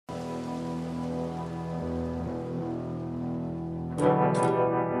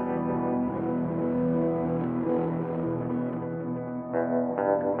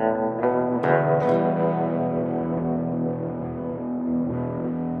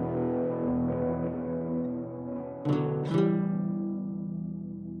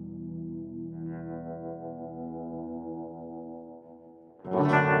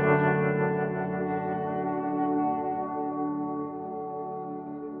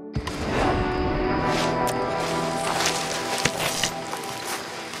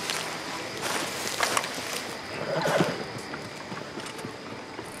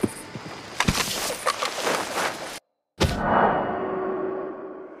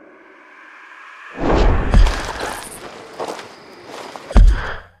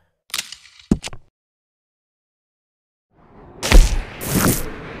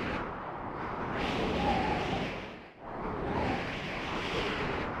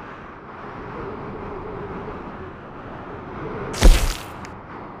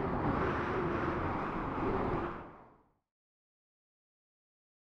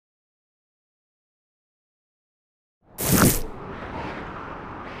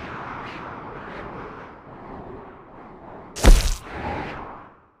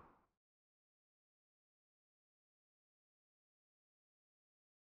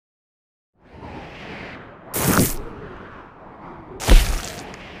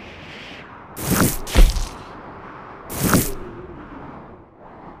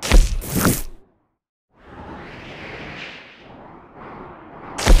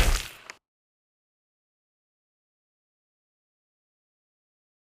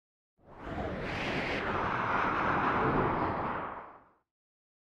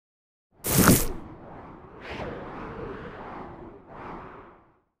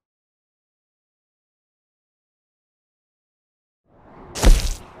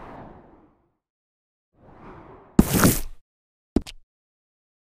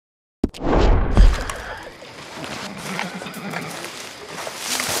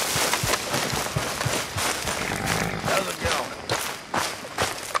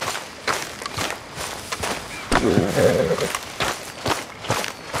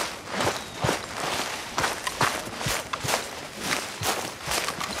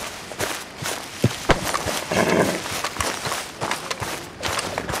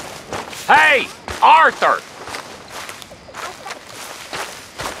Hey, Arthur!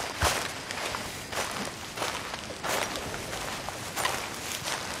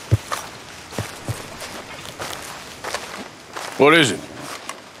 What is it?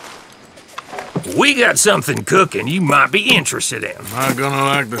 We got something cooking you might be interested in. Am I gonna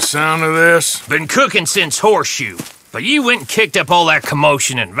like the sound of this? Been cooking since Horseshoe, but you went and kicked up all that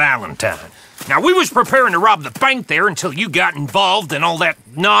commotion in Valentine. Now, we was preparing to rob the bank there until you got involved in all that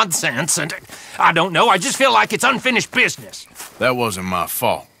nonsense, and I don't know, I just feel like it's unfinished business. That wasn't my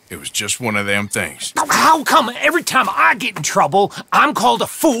fault. It was just one of them things. How come every time I get in trouble, I'm called a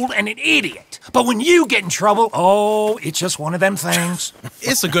fool and an idiot? But when you get in trouble, oh, it's just one of them things.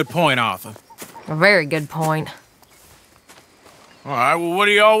 It's a good point, Arthur. A very good point. All right, well, what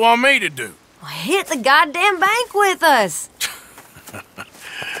do y'all want me to do? Hit the goddamn bank with us.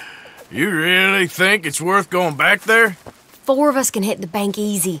 You really think it's worth going back there? 4 of us can hit the bank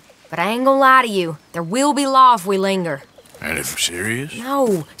easy, but I ain't gonna lie to you. There will be law if we linger. And if serious?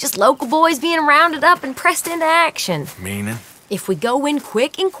 No, just local boys being rounded up and pressed into action. Meaning? If we go in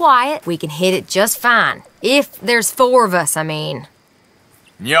quick and quiet, we can hit it just fine. If there's 4 of us, I mean.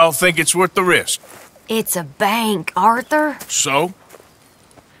 Y'all think it's worth the risk? It's a bank, Arthur. So?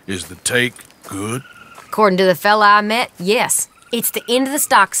 Is the take good? According to the fella I met, yes. It's the end of the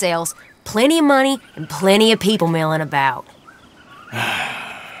stock sales. Plenty of money and plenty of people milling about. All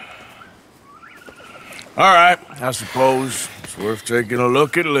right, I suppose it's worth taking a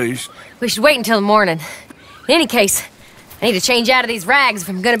look at least. We should wait until the morning. In any case, I need to change out of these rags if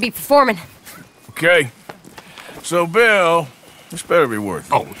I'm gonna be performing. Okay. So, Bill, this better be worth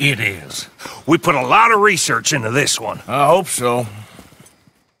it. Oh, it is. We put a lot of research into this one. I hope so.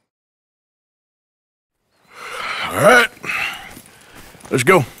 All right. Let's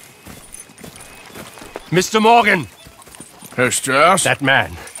go. Mr. Morgan. Herr Strauss? That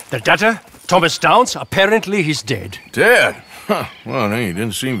man. The debtor, Thomas Downs, apparently he's dead. Dead? Huh. Well, he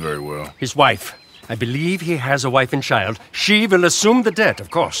didn't seem very well. His wife. I believe he has a wife and child. She will assume the debt,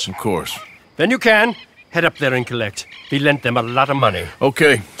 of course. Of course. Then you can head up there and collect. We lent them a lot of money.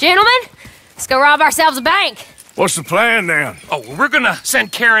 Okay. Gentlemen, let's go rob ourselves a bank. What's the plan, then? Oh, we're gonna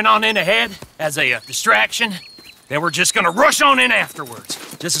send Karen on in ahead as a distraction. Then we're just gonna rush on in afterwards.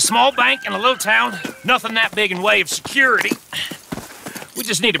 Just a small bank in a little town. Nothing that big in way of security. We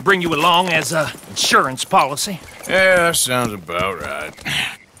just need to bring you along as a insurance policy. Yeah, that sounds about right.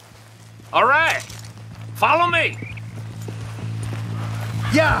 All right. Follow me.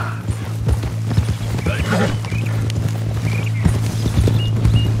 Yeah.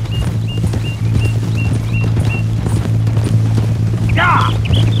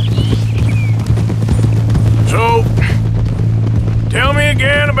 So, tell me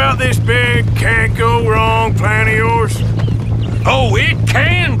again about this big can't-go-wrong plan of yours. Oh, it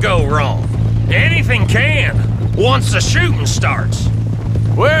can go wrong. Anything can, once the shooting starts.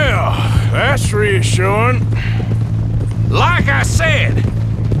 Well, that's reassuring. Like I said,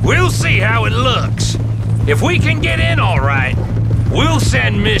 we'll see how it looks. If we can get in all right, we'll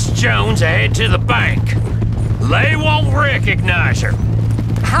send Miss Jones ahead to the bank. They won't recognize her.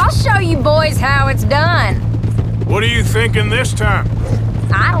 I'll show you boys how it's done. What are you thinking this time?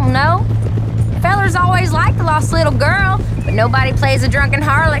 I don't know. Fellers always like the lost little girl, but nobody plays a drunken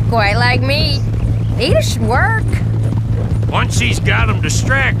harlot quite like me. Either should work. Once she's got them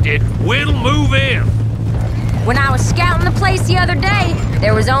distracted, we'll move in. When I was scouting the place the other day,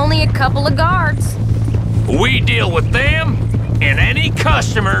 there was only a couple of guards. We deal with them and any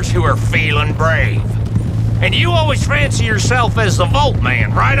customers who are feeling brave. And you always fancy yourself as the Vault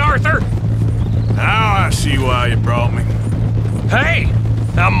Man, right, Arthur? Now I see why you brought me. Hey,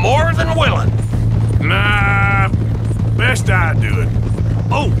 I'm more than willing. Nah, best I do it.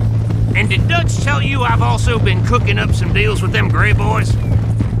 Oh, and did Dutch tell you I've also been cooking up some deals with them Grey Boys?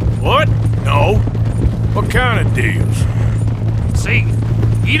 What? No. What kind of deals? See,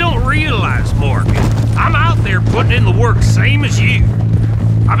 you don't realize, Morgan. I'm out there putting in the work same as you.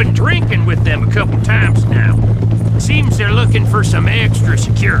 I've been drinking with them a couple times now. Seems they're looking for some extra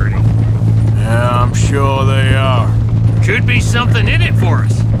security. Yeah, I'm sure they are. Could be something in it for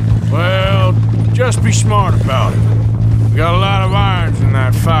us. Well, just be smart about it. We got a lot of irons in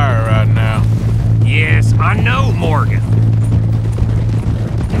that fire right now. Yes, I know, Morgan.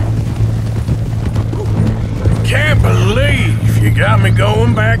 Can't believe you got me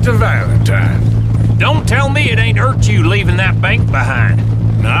going back to Valentine. Don't tell me it ain't hurt you leaving that bank behind.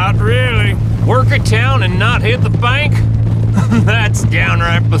 Not really. Work a town and not hit the bank? That's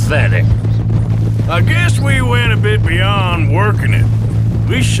downright pathetic. I guess we went a bit beyond working it.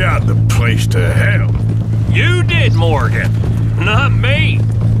 We shot the place to hell. You did, Morgan. Not me.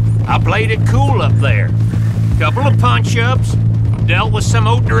 I played it cool up there. Couple of punch-ups, dealt with some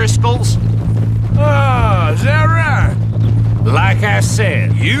O'Driscolls. Ah, is that right? Like I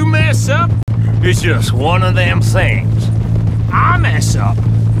said, you mess up, it's just one of them things. I mess up,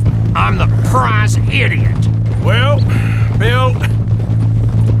 I'm the prize idiot. Well, Bill,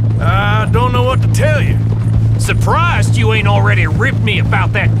 I don't know what to tell you. Surprised you ain't already ripped me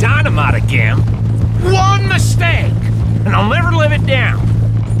about that dynamite again. One mistake, and I'll never live it down.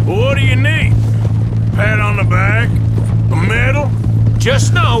 Well, what do you need? Pat on the back? A medal?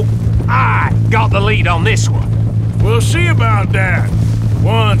 Just know, I got the lead on this one. We'll see about that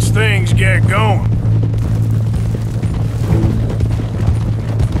once things get going.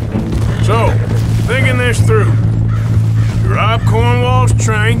 So, thinking this through. We rob Cornwall's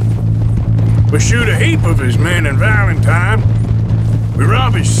train. We shoot a heap of his men in Valentine. We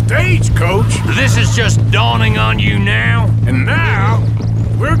rob his stagecoach. This is just dawning on you now? And now,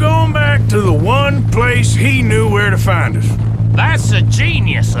 we're going back to the one place he knew where to find us. That's the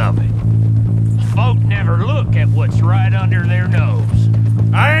genius of it. Folk never look at what's right under their nose.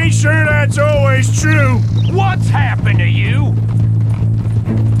 I ain't sure that's always true. What's happened to you?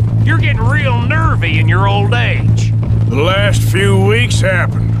 You're getting real nervy in your old age. The last few weeks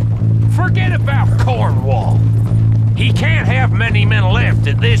happened. Forget about Cornwall. He can't have many men left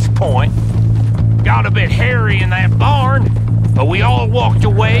at this point. Got a bit hairy in that barn, but we all walked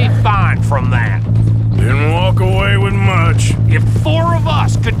away fine from that. Didn't walk away with much. If 4 of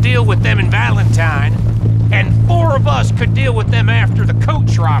us could deal with them in Valentine, and 4 of us could deal with them after the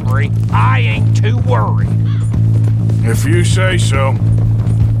coach robbery, I ain't too worried. If you say so.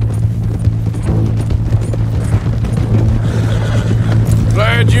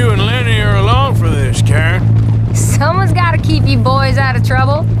 Glad you and Lenny are along for this, Karen. Someone's gotta keep you boys out of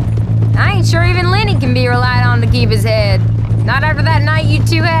trouble. I ain't sure even Lenny can be relied on to keep his head. Not after that night you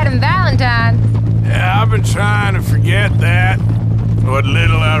two had in Valentine. Yeah, I've been trying to forget that. What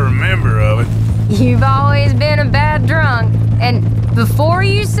little I remember of it. You've always been a bad drunk. And before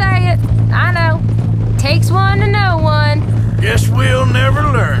you say it, I know. Takes one to know one. Guess we'll never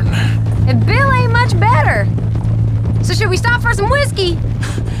learn. And Bill ain't much better. So should we stop for some whiskey?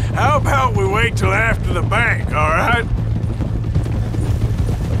 How about we wait till after the bank, all right?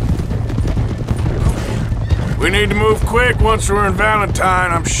 We need to move quick once we're in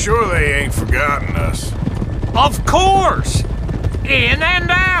Valentine. I'm sure they ain't forgotten us. Of course! In and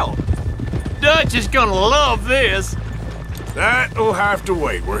out! Dutch is gonna love this. That'll have to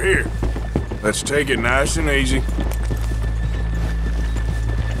wait. We're here. Let's take it nice and easy.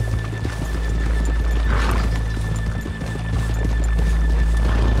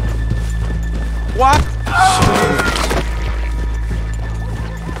 What?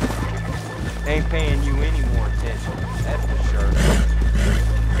 Ain't paying you any more attention, that's for sure.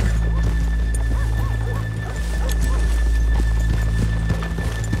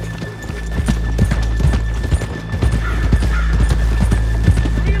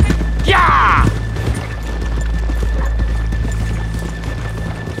 Yeah!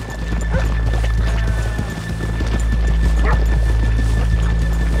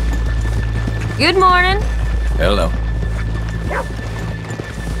 Good morning. Hello.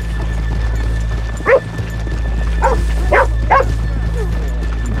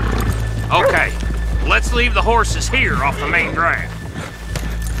 Okay, let's leave the horses here off the main drag.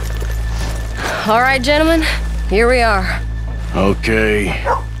 All right, gentlemen, here we are. Okay.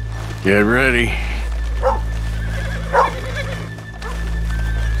 Get ready.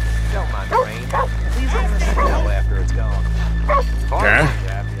 Don't mind the rain. Please let us know after it's gone. Karen,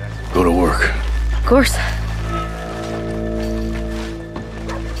 go to work. Of course.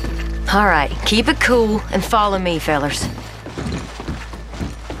 All right, keep it cool and follow me, fellers.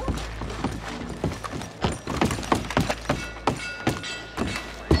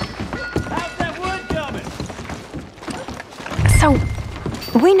 So,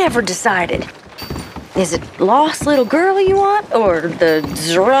 we never decided. Is it lost little girl you want, or the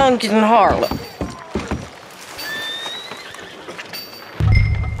drunken harlot?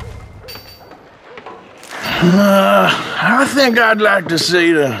 I think I'd like to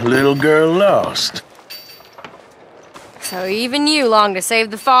see the little girl lost. So even you long to save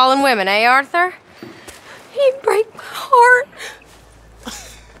the fallen women, eh, Arthur? You break my heart.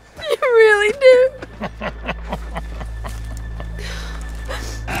 You really do.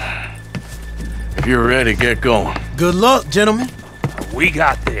 If you're ready, get going. Good luck, gentlemen. We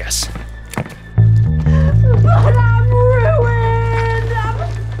got this. But I'm ruined!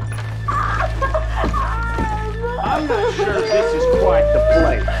 I'm not sure this is quite the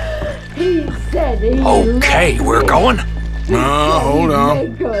place. He said he Okay, we're going. No, hold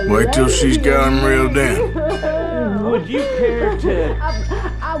on. Wait till she's got him reeled in. Would you care to...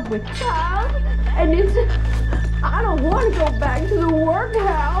 I'm with child, and it's... I don't want to go back to the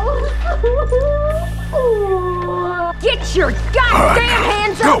workhouse. Get your goddamn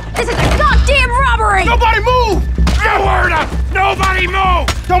hands up! go. This is a goddamn robbery! Nobody move! No word up! Nobody move!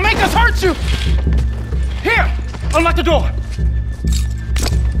 Don't make us hurt you! Here! Unlock the door!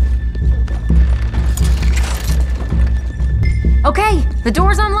 Okay, the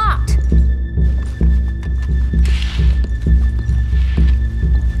door's unlocked.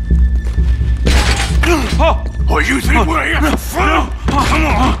 Oh, you think we're here for fun? Come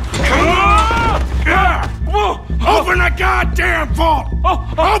on! Come on! Yeah! Open the goddamn vault!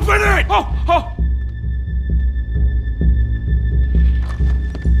 Open it!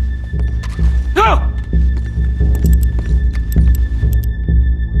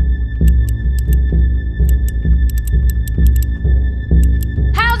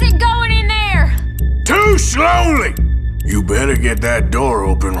 How's it going in there? Too slowly! You better get that door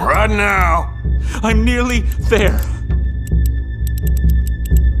open right now. I'm nearly there.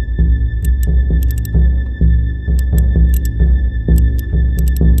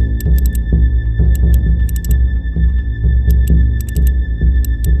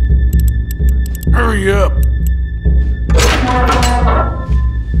 Hurry up.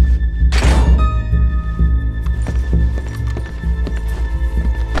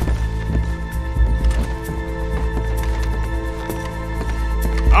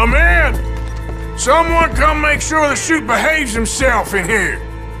 I'm in! Someone come make sure the chute behaves himself in here.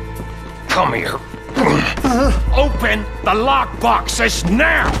 Come here. Open the lockboxes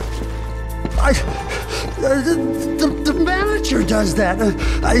now! The manager does that.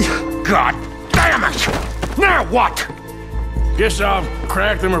 God damn it! Now what? Guess I'll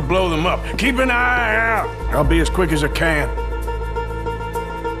crack them or blow them up. Keep an eye out. I'll be as quick as I can.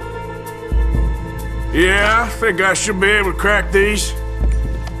 Yeah, I think I should be able to crack these.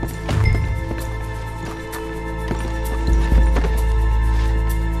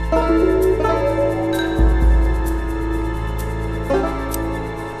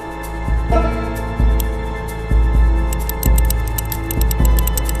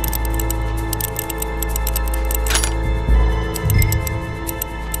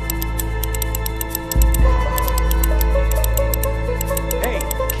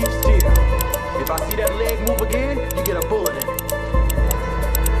 If I see that leg move again, you get a bullet in it.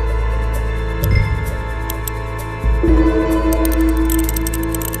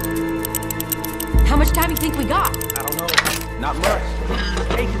 How much time do you think we got? I don't know. Not much.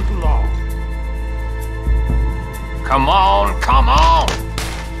 It's taking too long. Come on, come on!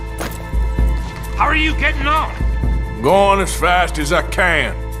 How are you getting on? Going as fast as I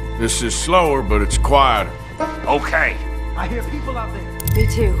can. This is slower, but it's quieter. Okay. I hear people out there. Me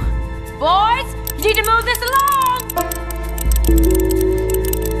too. Boys, you need to move this along!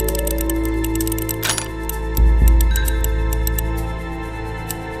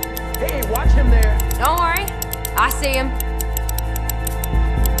 Hey, watch him there. Don't worry. I see him.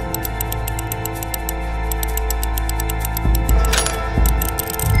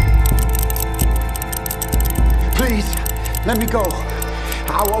 Please, let me go.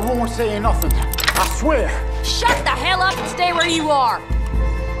 I won't say nothing. I swear. Shut the hell up and stay where you are.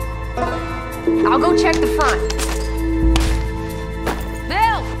 I'll go check the front.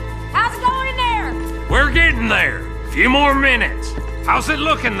 Bill, how's it going in there? We're getting there. Few more minutes. How's it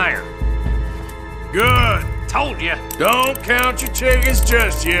looking there? Good. Told you. Don't count your chickens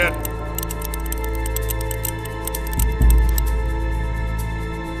just yet.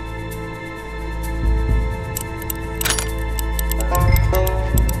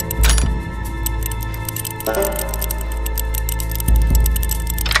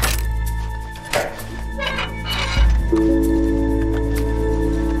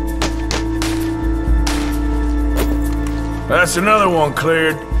 That's another one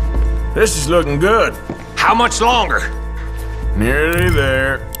cleared. This is looking good. How much longer? Nearly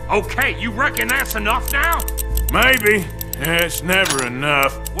there. Okay, you reckon that's enough now? Maybe. It's never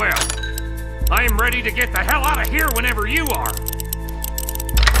enough. Well, I am ready to get the hell out of here whenever you are.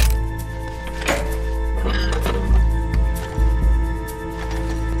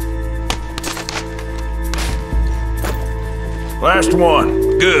 Last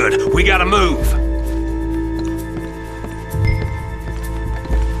one. Good. We gotta move.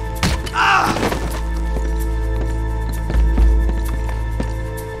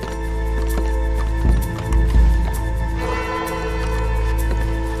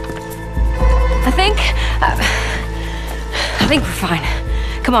 I think we're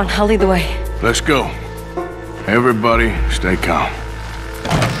fine. Come on, I'll lead the way. Let's go. Everybody, stay calm.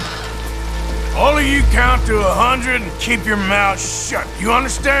 All of you count to 100 and keep your mouth shut. You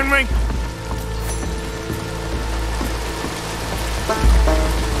understand me?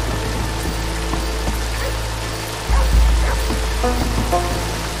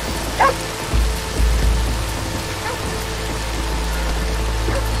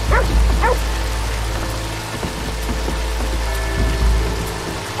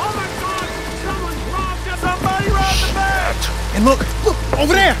 And look,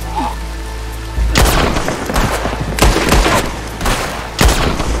 over there!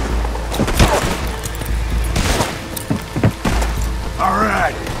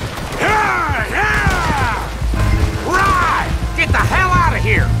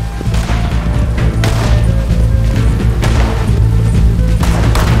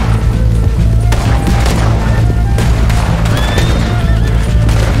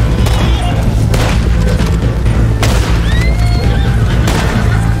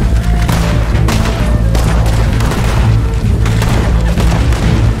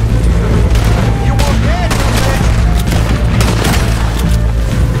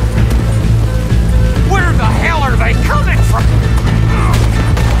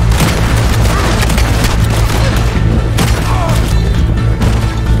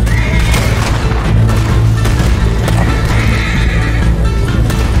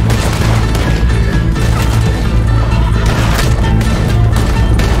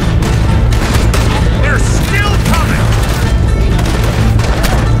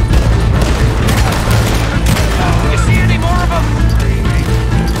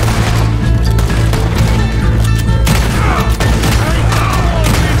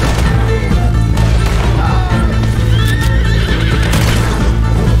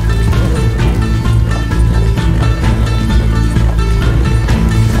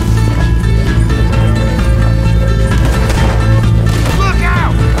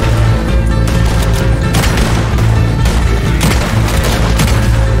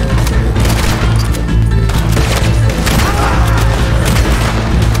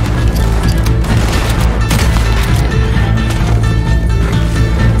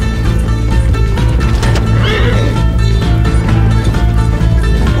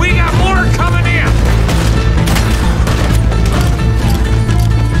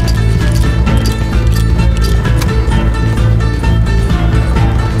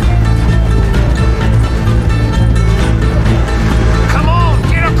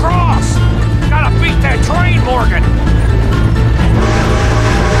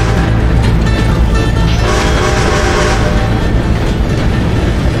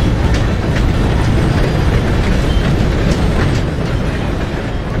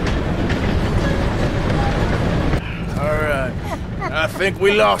 think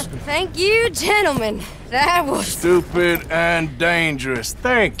we lost him. Thank you, gentlemen. That was... Stupid and dangerous.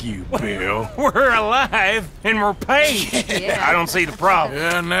 Thank you, Bill. We're alive and we're paid. Yeah. I don't see the problem.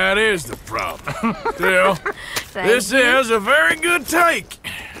 Yeah, and that is the problem. Still, this is a very good take.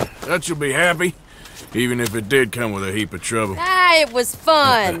 Dutch will be happy, even if it did come with a heap of trouble. Ah, it was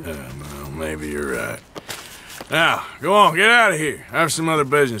fun. Well, maybe you're right. Now, go on, get out of here. I have some other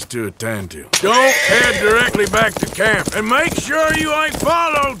business to attend to. Don't head directly back to camp, and make sure you ain't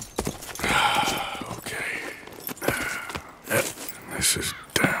followed. Okay. Mrs.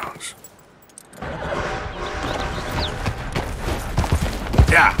 Downs.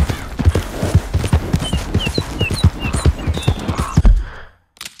 Yeah.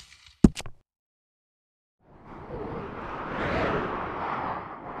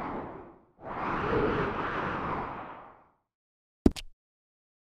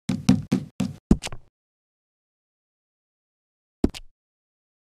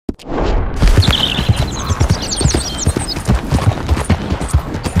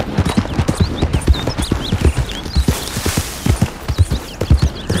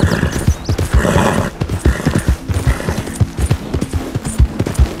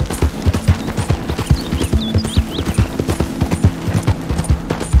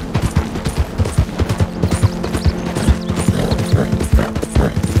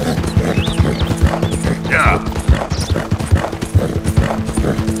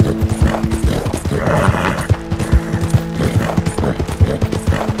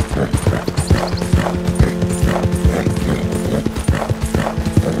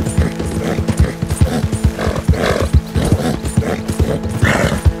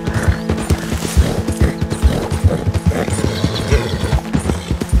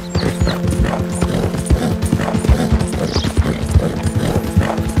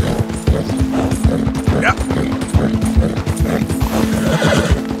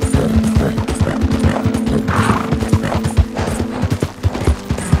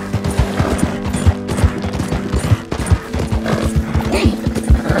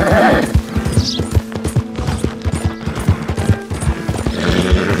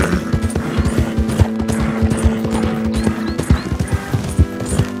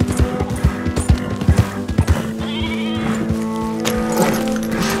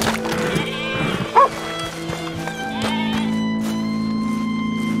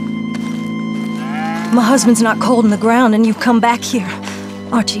 My husband's not cold in the ground, and you've come back here.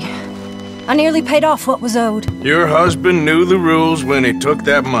 Archie, I nearly paid off what was owed. Your husband knew the rules when he took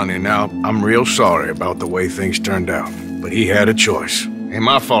that money. Now, I'm real sorry about the way things turned out. But he had a choice. Ain't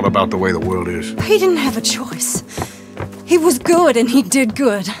my fault about the way the world is. He didn't have a choice. He was good, and he did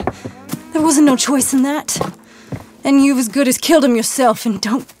good. There wasn't no choice in that. And you've as good as killed him yourself, and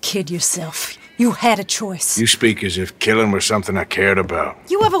don't kid yourself. You had a choice. You speak as if killing was something I cared about.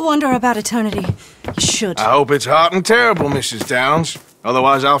 You ever wonder about eternity? You should. I hope it's hot and terrible, Mrs. Downs.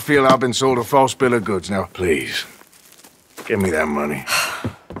 Otherwise, I'll feel I've been sold a false bill of goods. Now, please, give me that money.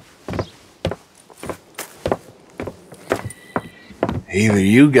 Either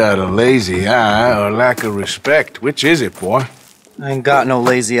you got a lazy eye or lack of respect. Which is it, boy? I ain't got no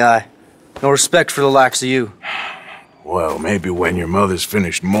lazy eye. No respect for the likes of you. Well, maybe when your mother's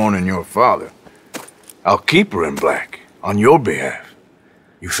finished mourning your father, I'll keep her in black, on your behalf.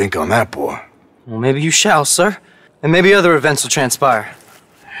 You think on that, boy? Well, maybe you shall, sir. And maybe other events will transpire.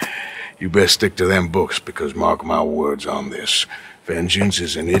 You best stick to them books, because mark my words on this. Vengeance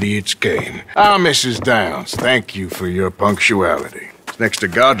is an idiot's game. Ah, Mrs. Downs, thank you for your punctuality. It's next to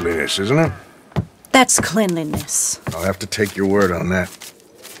godliness, isn't it? That's cleanliness. I'll have to take your word on that.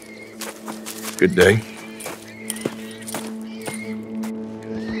 Good day.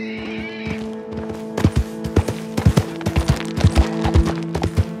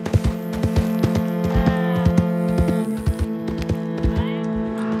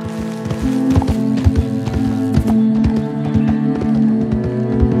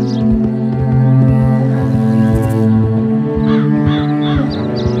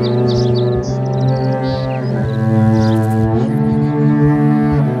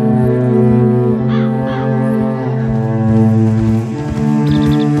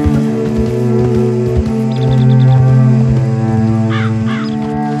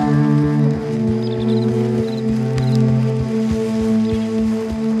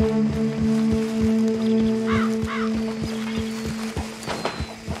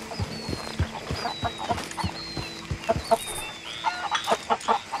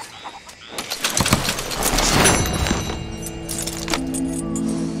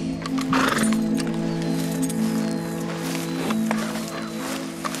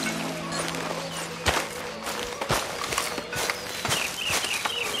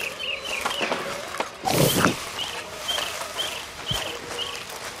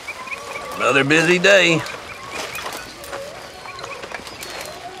 Another busy day.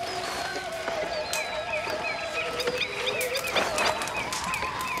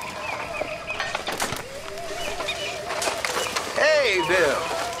 Hey, Bill.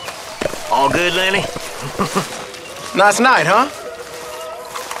 All good, Lenny? Nice night, huh?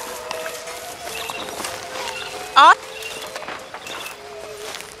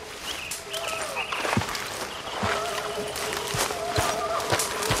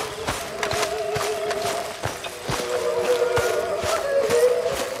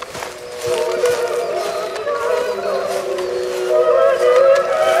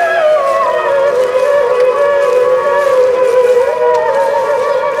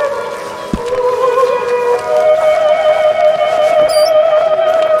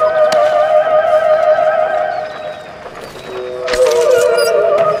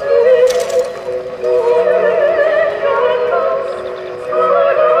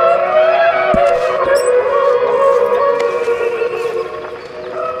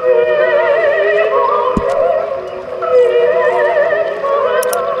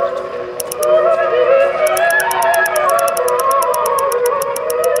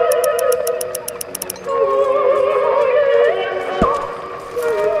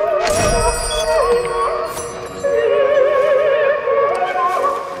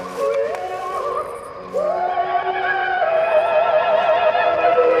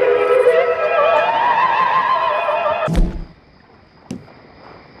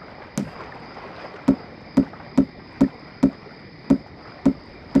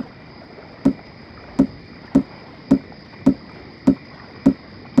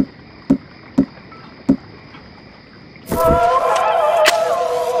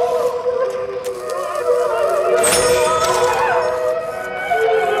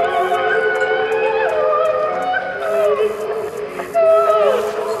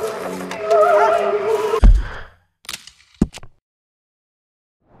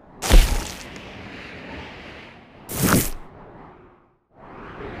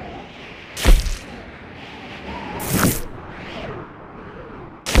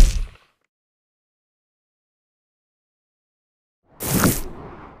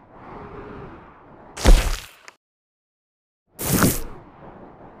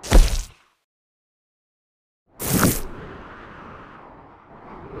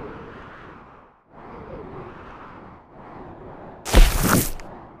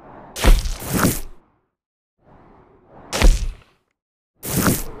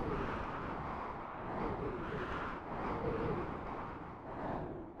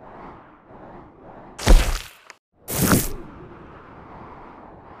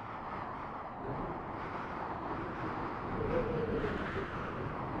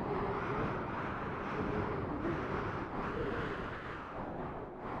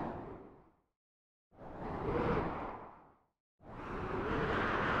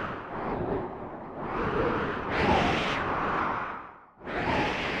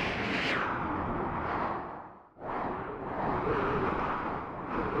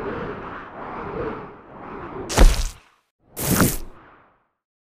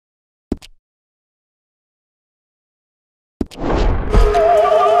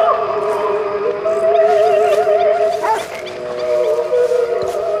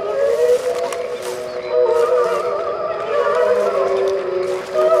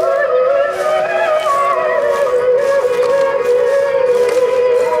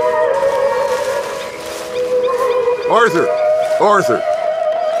 Arthur!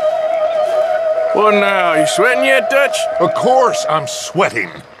 What now? You sweating yet, Dutch? Of course I'm sweating.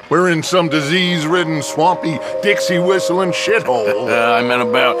 We're in some disease-ridden, swampy, Dixie-whistling shithole. I meant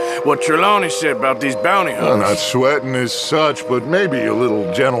about what Trelawney said about these bounty hunters. Well, not sweating as such, but maybe a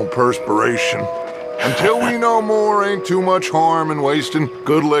little gentle perspiration. Until we know more, ain't too much harm in wasting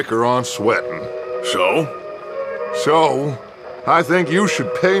good liquor on sweating. So, I think you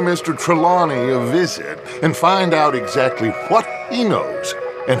should pay Mr. Trelawney a visit and find out exactly what he knows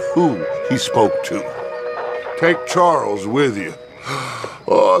and who he spoke to. Take Charles with you.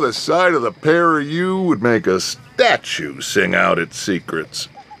 Oh, the sight of the pair of you would make a statue sing out its secrets.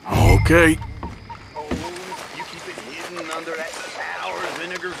 Okay. You keep it hidden under that sour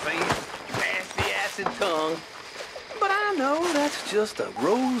vinegar face, nasty acid tongue. But I know that's just a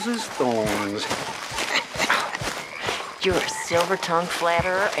rose's thorns. You're a silver-tongued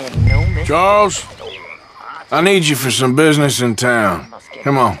flatterer and no miss. Charles, I need you for some business in town.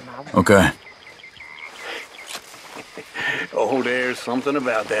 Come on. Okay. Oh, there's something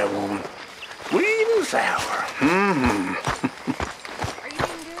about that woman. Sweet and sour. Mm-hmm.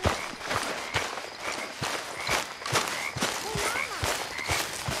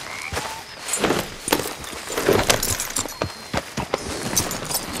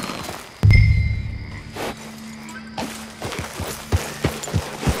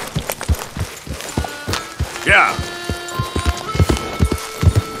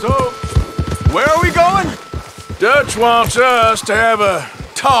 Dutch wants us to have a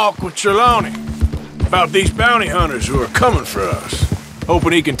talk with Trelawney about these bounty hunters who are coming for us.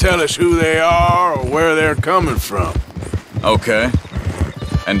 Hoping he can tell us who they are or where they're coming from. Okay.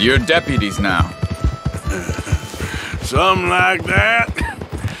 And you're deputies now? Something like that.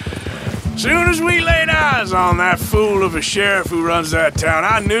 Soon as we laid eyes on that fool of a sheriff who runs that town,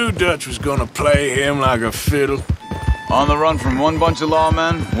 I knew Dutch was gonna play him like a fiddle. On the run from one bunch of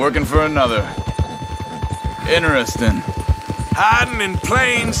lawmen, working for another. Interesting. Hiding in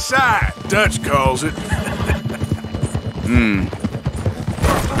plain sight, Dutch calls it.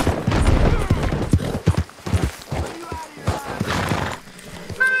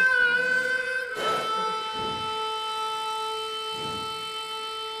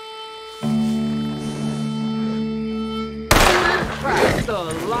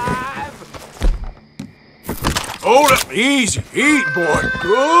 Hold up, easy. Eat, boy.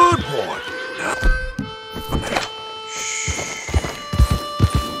 Good boy.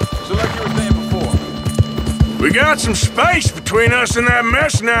 So like you were saying before. We got some space between us and that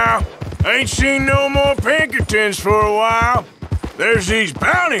mess now. Ain't seen no more Pinkertons for a while. There's these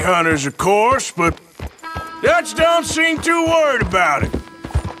bounty hunters, of course, but Dutch don't seem too worried about it.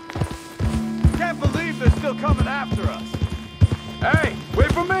 Can't believe they're still coming after us. Hey,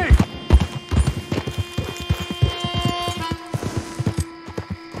 wait for me!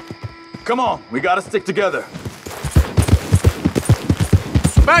 Come on, we gotta stick together.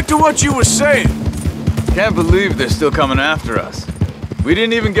 Back to what you were saying. Can't believe they're still coming after us. We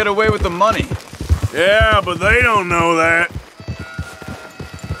didn't even get away with the money. Yeah, but they don't know that.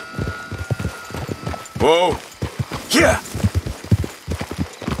 Whoa. Yeah.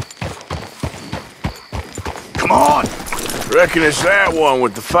 Come on. Reckon it's that one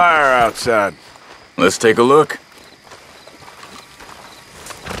with the fire outside. Let's take a look.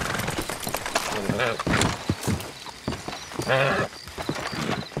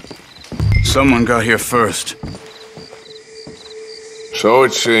 Someone got here first. So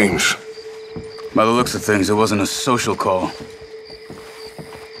it seems. By the looks of things, it wasn't a social call.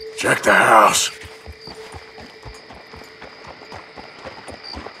 Check the house.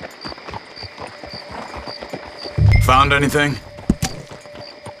 Found anything?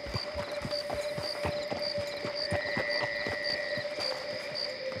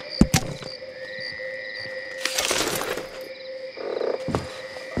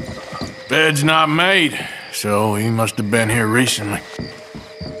 Bed's not made, so he must have been here recently.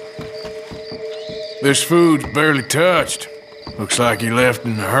 This food's barely touched. Looks like he left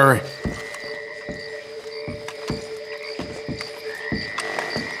in a hurry.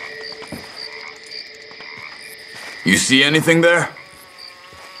 You see anything there?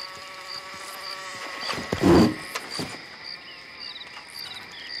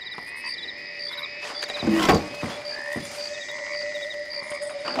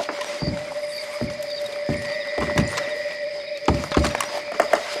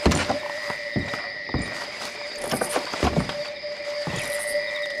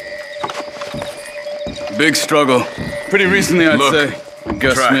 Big struggle. Pretty recently, I'd say. I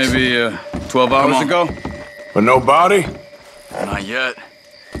guess tracks. maybe 12 hours ago. But no body? Not yet.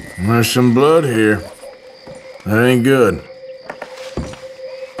 There's some blood here. That ain't good.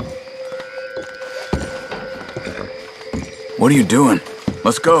 What are you doing?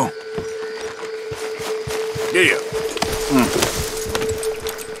 Let's go. Yeah.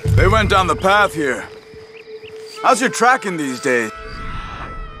 They went down the path here. How's your tracking these days?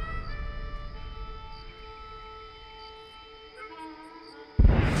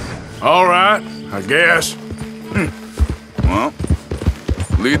 All right, I guess. Well,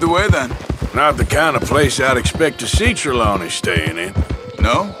 lead the way then. Not the kind of place I'd expect to see Trelawney staying in.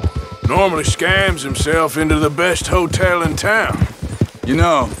 No? Normally scams himself into the best hotel in town. You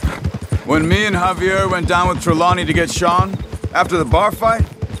know, when me and Javier went down with Trelawney to get Sean, after the bar fight,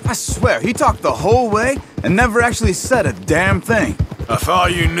 I swear, he talked the whole way and never actually said a damn thing. I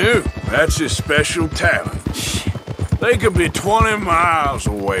thought you knew. That's his special talent. They could be 20 miles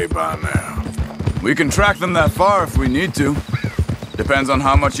away by now. We can track them that far if we need to. Depends on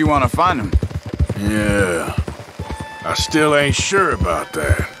how much you want to find them. Yeah. I still ain't sure about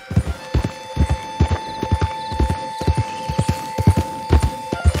that.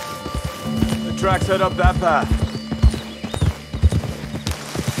 The tracks head up that path.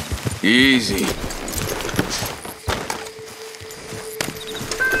 Easy.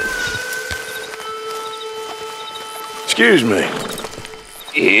 Excuse me.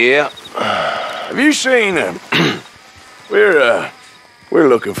 Yeah. Have you seen him? We're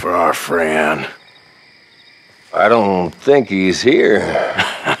looking for our friend. I don't think he's here.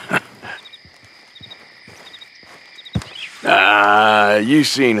 You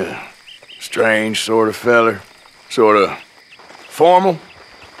seen a strange sort of feller. Sort of formal?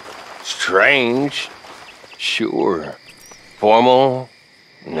 Strange? Sure. Formal?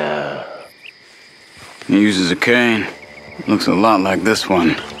 Nah. He uses a cane. Looks a lot like this one.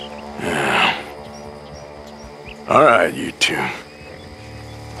 Yeah. All right, you two.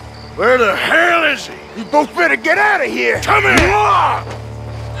 Where the hell is he? You both better get out of here! Come here!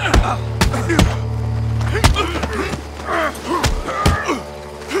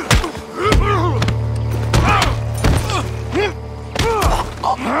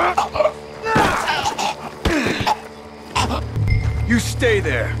 You stay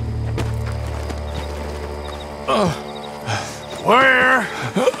there. Where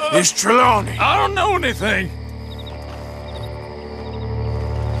is Trelawney? I don't know anything.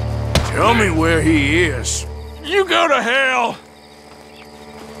 Tell me where he is. You go to hell.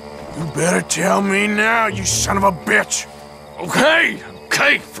 You better tell me now, you son of a bitch. Okay,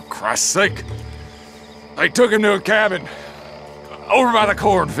 for Christ's sake. They took him to a cabin over by the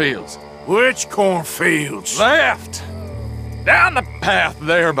cornfields. Which cornfields? Left. Down the path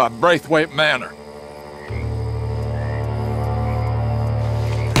there by Braithwaite Manor.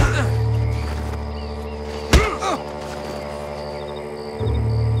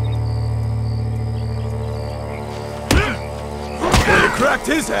 Well, you cracked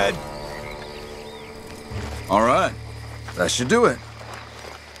his head. All right. That should do it.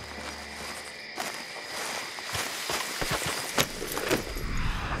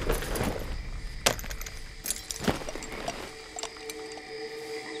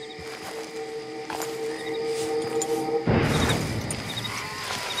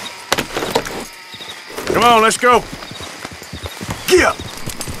 Come on, let's go. Get!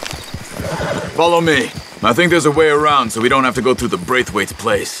 Follow me. I think there's a way around so we don't have to go through the Braithwaite's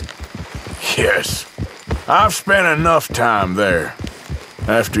place. Yes. I've spent enough time there.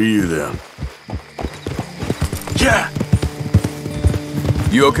 After you, then. Yeah!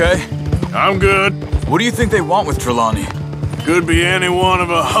 You okay? I'm good. What do you think they want with Trelawney? Could be any one of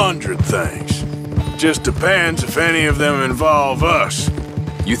 100 things. Just depends if any of them involve us.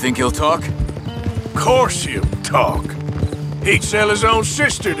 You think he'll talk? Of course he'll talk. He'd sell his own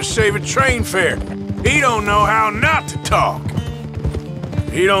sister to save a train fare. He don't know how not to talk.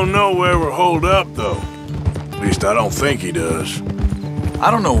 He don't know where we're holed up, though. At least I don't think he does.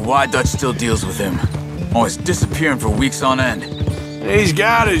 I don't know why Dutch still deals with him. Always disappearing for weeks on end. He's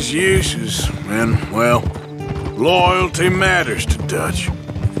got his uses, and, well, loyalty matters to Dutch.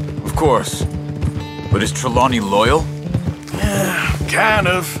 Of course. But is Trelawney loyal? Yeah, kind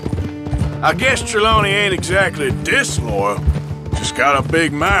of. I guess Trelawney ain't exactly disloyal. Just got a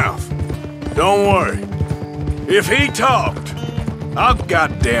big mouth. Don't worry. If he talked, I'll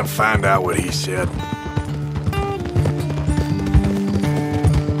goddamn find out what he said.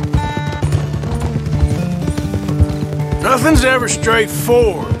 Nothing's ever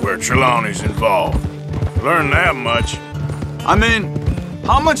straightforward where Trelawney's involved. Learned that much. I mean,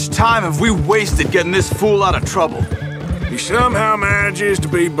 how much time have we wasted getting this fool out of trouble? He somehow manages to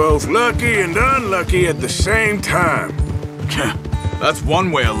be both lucky and unlucky at the same time. That's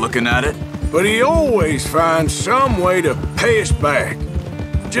one way of looking at it. But he always finds some way to pay us back.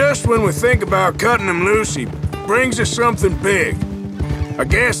 Just when we think about cutting him loose, he brings us something big. I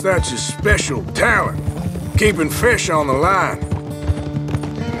guess that's his special talent, keeping fish on the line.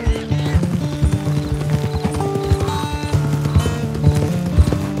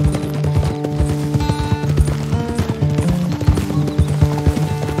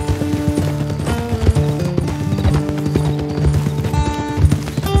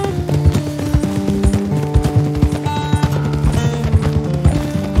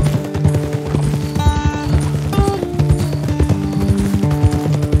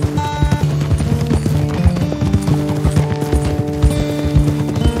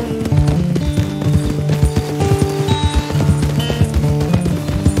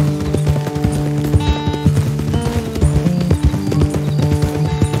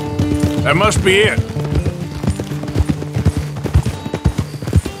 That must be it.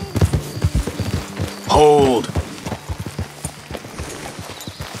 Hold.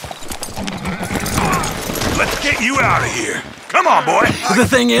 Let's get you out of here. Come on, boy. The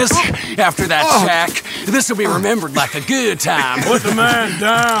thing is, after that shack, this will be remembered like a good time. Put the man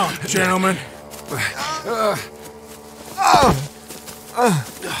down, gentlemen.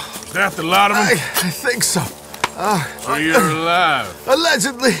 Is that the lot of them? I think so. So you're alive?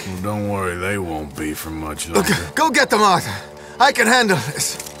 Allegedly. Well, don't worry, they won't be for much longer. Look, go get them, Arthur. I can handle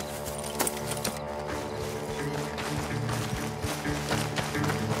this.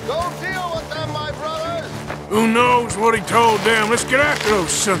 Go deal with them, my brothers! Who knows what he told them? Let's get after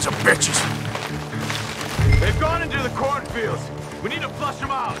those sons of bitches. They've gone into the cornfields. We need to flush them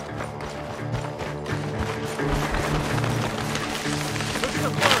out. Look at the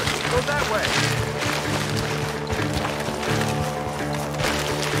birds. Go that way.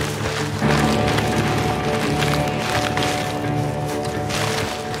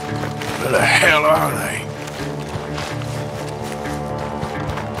 Where the hell are they?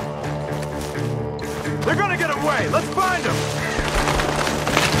 They're gonna get away! Let's find them!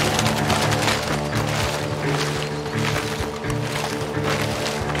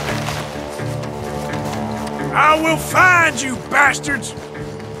 I will find you, bastards!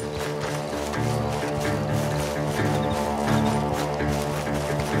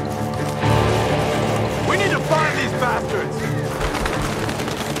 We need to find these bastards!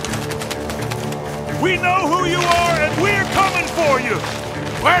 We know who you are, and we're coming for you!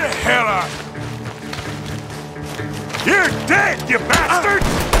 Where the hell are you? You're dead, you bastard!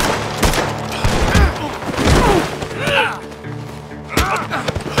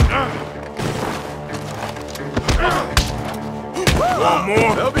 One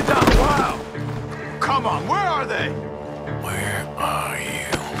more? They'll be down a while. Come on, where are they? Where are you?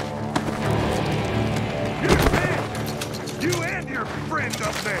 You're dead! You and your friend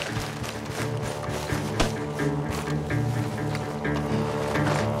up there!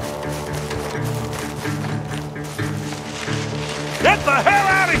 Get the hell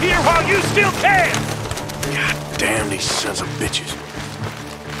out of here while you still can! God damn these sons of bitches.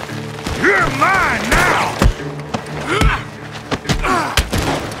 You're mine now!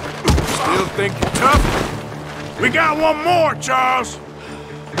 Still think you're tough? We got one more, Charles!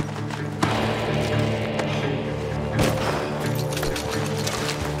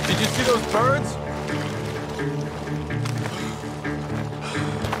 Did you see those birds?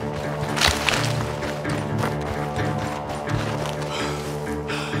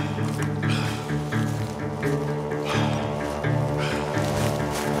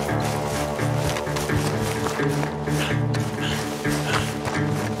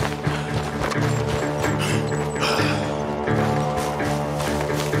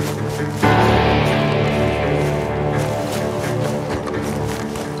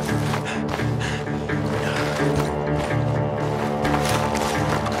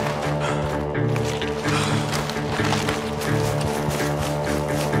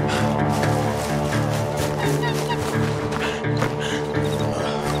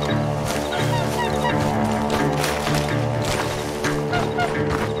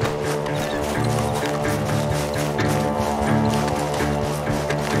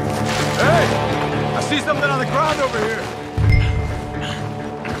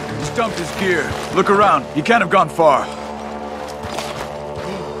 Dumped his gear. Look around. He can't have gone far.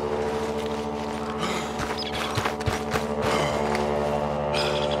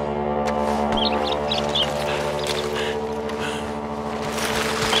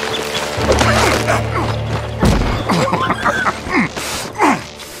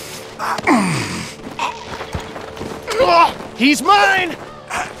 He's mine!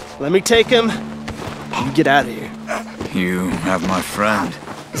 Let me take him. You get out of here. You have my friend.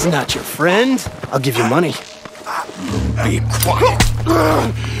 He's not your friend. I'll give you money. Be quiet.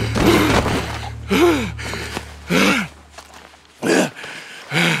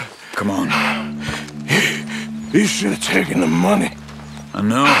 Come on. You should have taken the money. I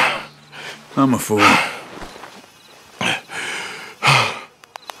know. I'm a fool.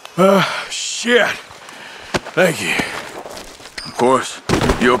 Shit. Thank you. Of course.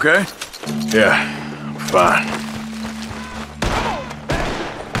 You okay? Yeah, I'm fine.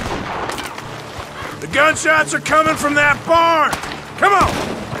 The gunshots are coming from that barn! Come on!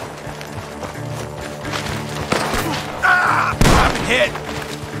 I'm hit!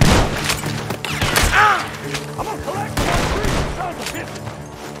 I'm gonna collect more sons of bitches!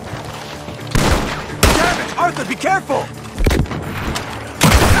 Damn it! Arthur, be careful!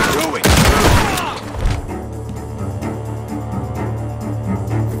 Do it!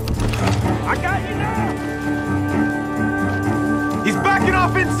 I got you now! He's backing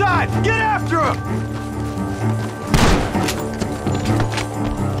off inside! Get after him!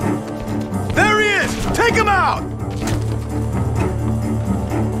 There he is! Take him out!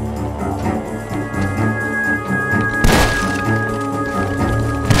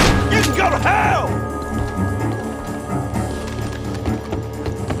 You can go to hell!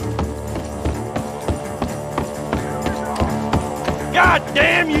 God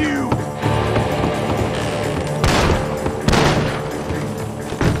damn you!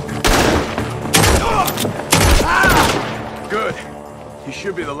 Good. He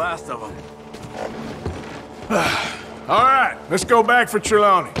should be the last of them. All right, let's go back for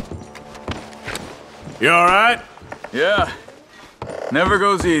Trelawney. You all right? Yeah. Never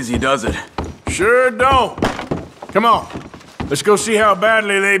goes easy, does it? Sure don't. Come on. Let's go see how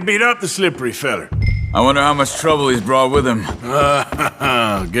badly they beat up the slippery feller. I wonder how much trouble he's brought with him.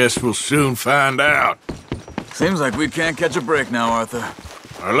 Guess we'll soon find out. Seems like we can't catch a break now, Arthur.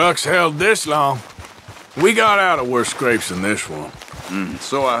 Our luck's held this long. We got out of worse scrapes than this one.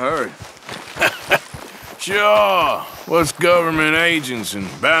 So I heard. Sure. What's government agents and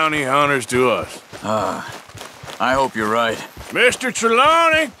bounty hunters to us? I hope you're right. Mr.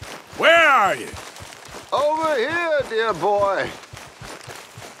 Trelawney, where are you? Over here, dear boy.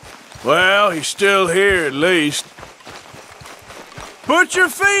 Well, he's still here at least. Put your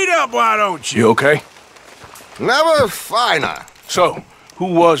feet up, why don't you? You okay? Never finer. So,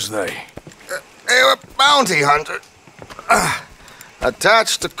 who was they? They were bounty hunters.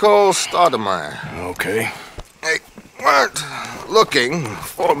 Attached to Cole Stoudemire. Okay. They weren't looking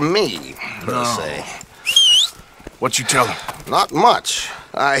for me, per se. What'd you tell them? Not much.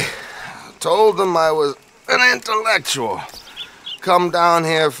 I told them I was an intellectual. Come down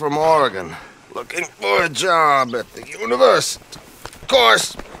here from Oregon, looking for a job at the university. Of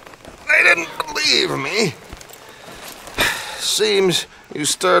course, they didn't believe me. Seems you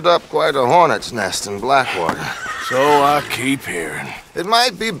stirred up quite a hornet's nest in Blackwater. So I keep hearing. It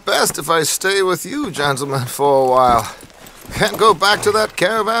might be best if I stay with you, gentlemen, for a while. Can't go back to that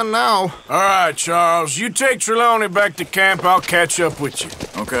caravan now. All right, Charles. You take Trelawney back to camp. I'll catch up with you.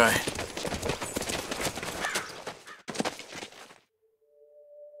 Okay.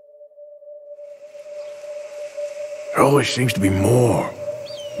 There always seems to be more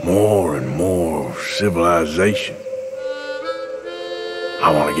and more civilization.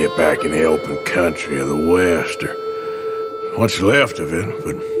 I want to get back in the open country of the West, or what's left of it,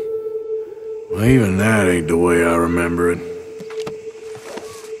 but well, even that ain't the way I remember it.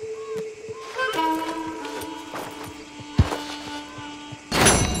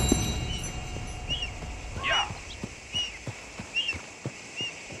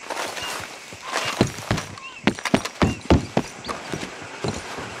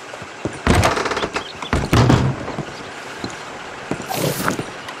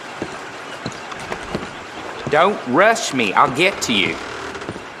 Don't rush me. I'll get to you.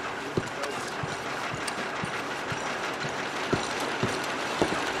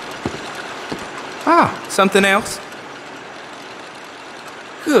 Ah, something else?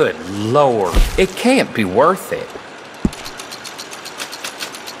 Good Lord. It can't be worth it.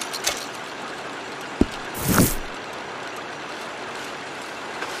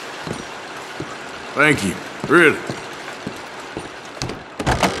 Thank you. Really.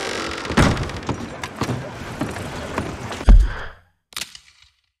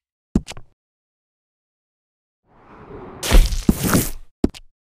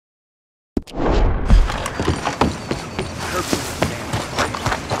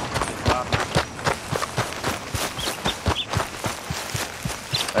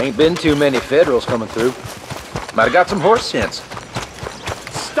 Ain't been too many Federals coming through. Might have got some horse sense.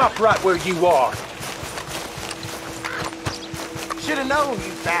 Stop right where you are. Should have known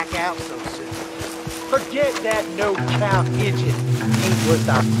you'd back out so soon. Forget that no-count idiot. Ain't worth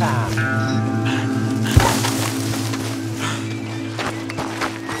our time.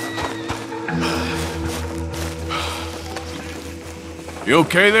 You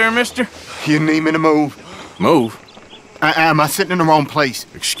okay there, mister? You need me to move? Move? Am I sitting in the wrong place?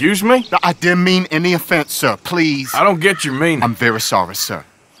 Excuse me? I didn't mean any offense, sir. Please. I don't get your meaning. I'm very sorry, sir.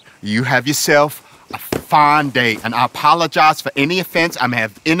 You have yourself a fine day, and I apologize for any offense I may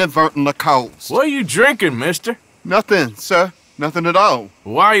have inadvertently caused. What are you drinking, mister? Nothing, sir. Nothing at all.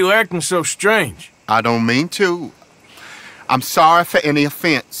 Why are you acting so strange? I don't mean to. I'm sorry for any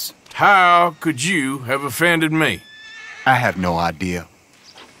offense. How could you have offended me? I have no idea.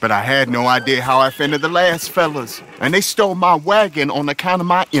 But I had no idea how I offended the last fellas. And they stole my wagon on account of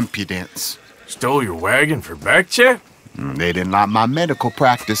my impudence. Stole your wagon for back check? They didn't like my medical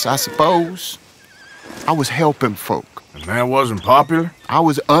practice, I suppose. I was helping folk. And that wasn't popular? I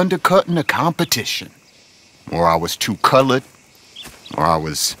was undercutting the competition. Or I was too colored. Or I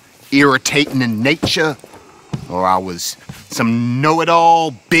was irritating in nature. Or I was some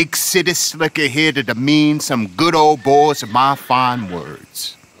know-it-all, big city slicker here to demean some good old boys of my fine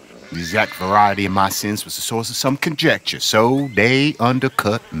words. The exact variety of my sins was the source of some conjecture, so they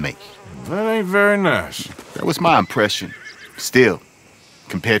undercut me. That ain't very nice. That was my impression. Still,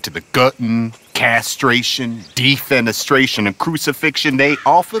 compared to the gutting, castration, defenestration, and crucifixion they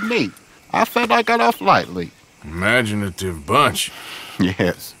offered me, I felt I got off lightly. Imaginative bunch.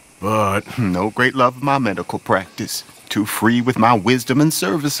 Yes. But... No great love of my medical practice. Too free with my wisdom and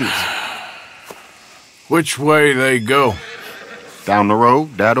services. Which way they go? Down the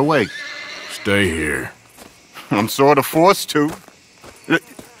road, that away. Stay here. I'm sort of forced to.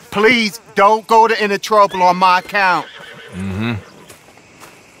 Please, don't go to any trouble on my account. Mm-hmm.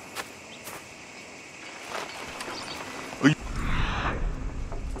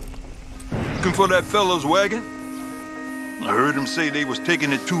 Looking for that fellow's wagon? I heard him say they was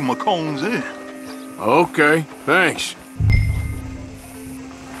taking it to McCone's Inn. Okay, thanks.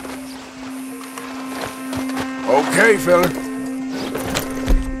 Okay, fella.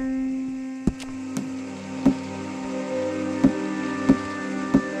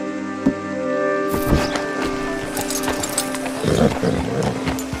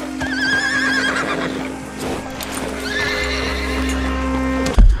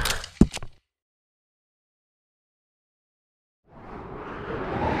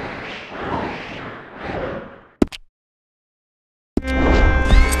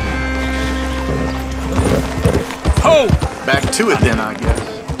 Back to it then, I guess.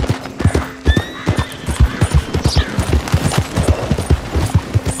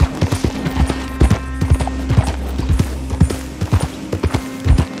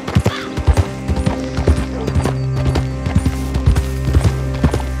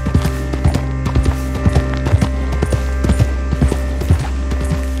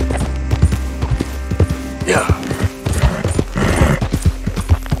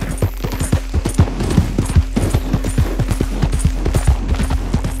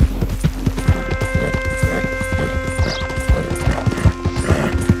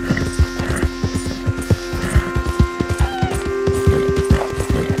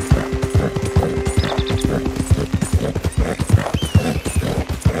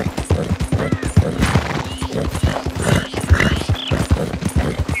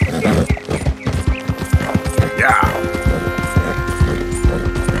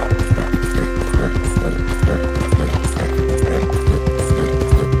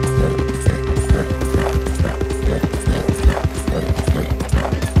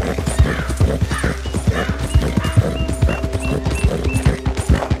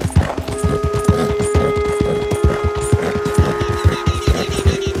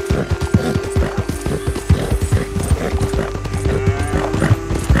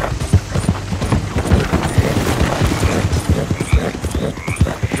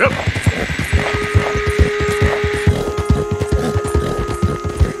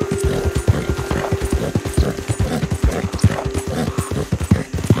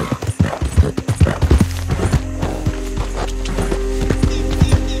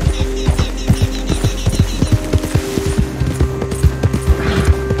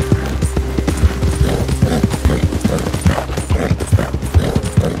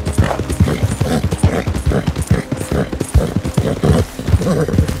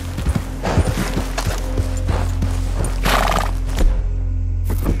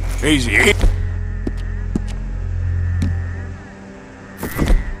 Easy.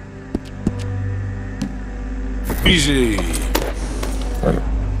 Easy.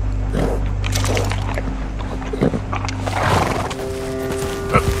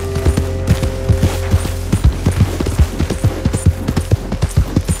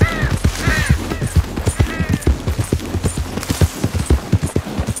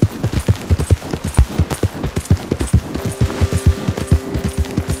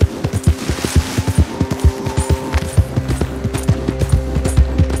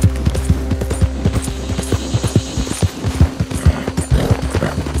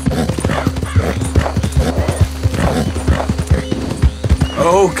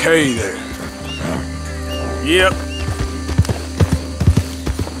 Okay there. Yep.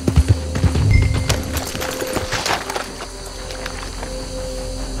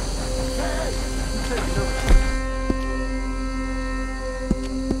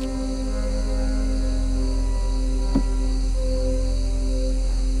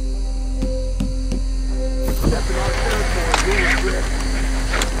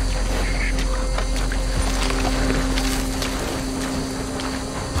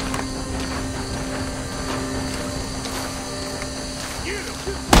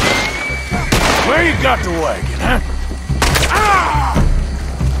 Where you got the wagon, huh? Ah!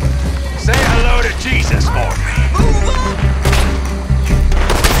 Say hello to Jesus for me.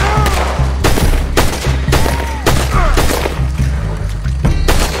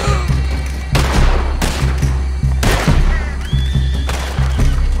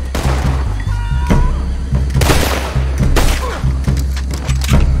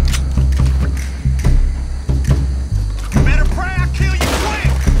 Better pray I kill you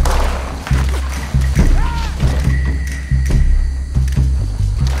quick!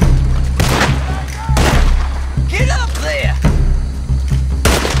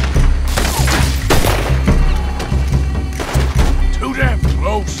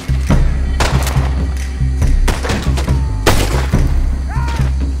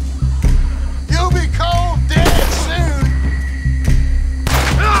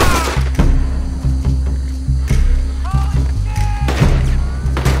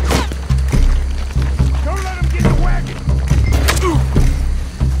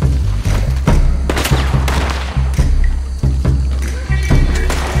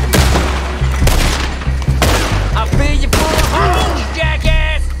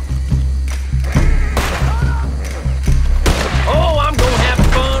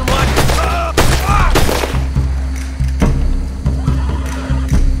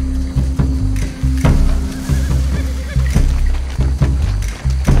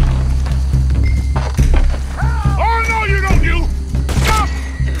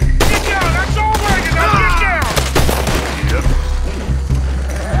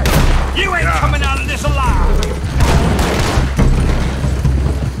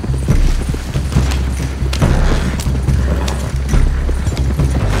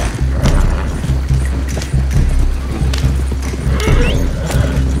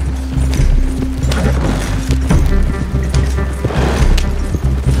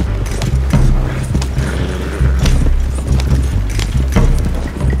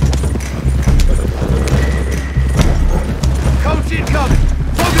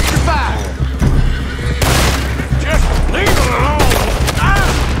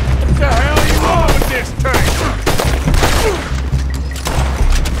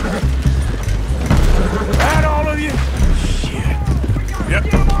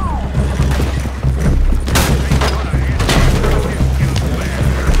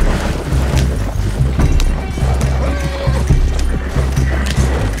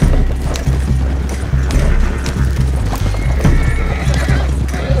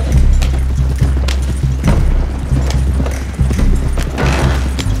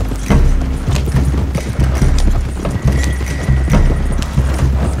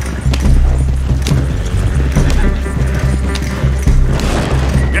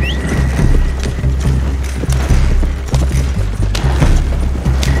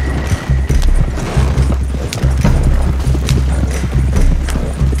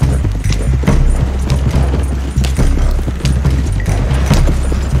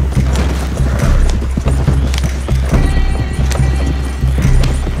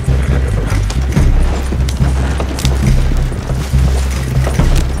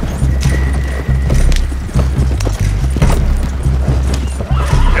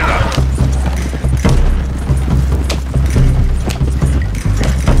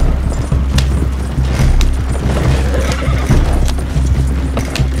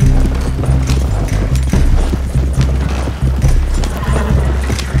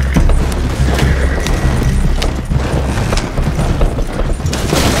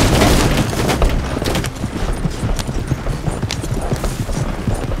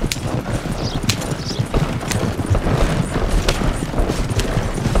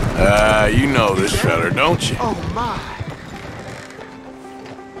 know this fella, don't you? Oh, my.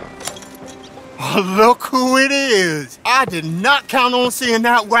 Oh, look who it is. I did not count on seeing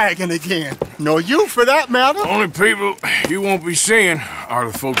that wagon again. Nor you, for that matter. Only people you won't be seeing are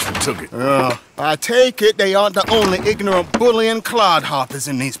the folks that took it. I take it they aren't the only ignorant bullying clodhoppers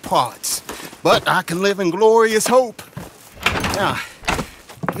in these parts. But I can live in glorious hope. Now,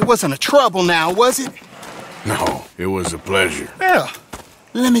 it wasn't a trouble now, was it? No, it was a pleasure. Well,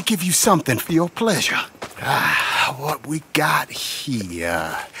 let me give you something for your pleasure. What we got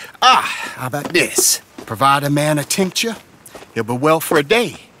here? How about this? Provide a man a tincture, he'll be well for a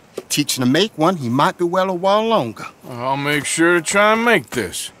day. Teach him to make one, he might be well a while longer. I'll make sure to try and make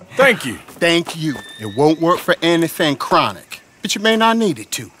this. Thank you. Thank you. It won't work for anything chronic, but you may not need it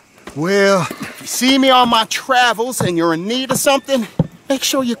to. Well, if you see me on my travels and you're in need of something, make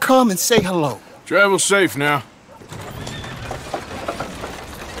sure you come and say hello. Travel safe now.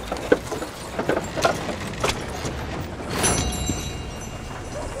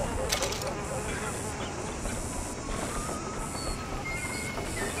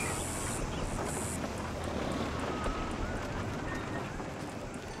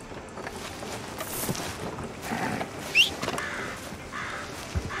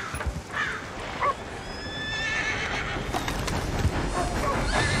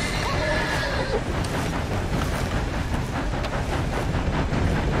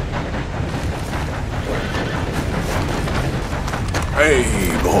 Hey,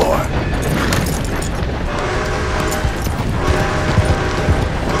 boy.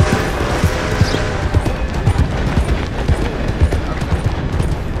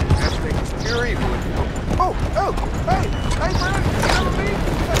 Hey, Brad, follow me.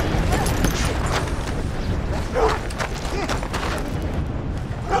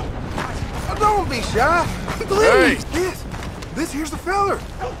 Don't be shy. Please. Hey. This here's the feller.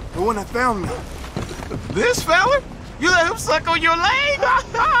 The one that found me. This feller? You let him suck on your leg?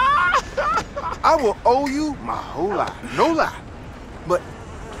 I will owe you my whole life. No lie. But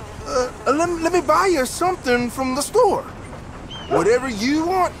let me buy you something from the store. Whatever you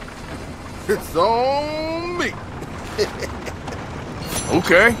want, it's on me.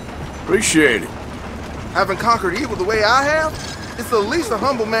 Okay. Appreciate it. Having conquered evil the way I have, it's the least a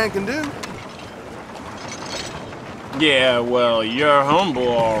humble man can do. Yeah, well, you're humble,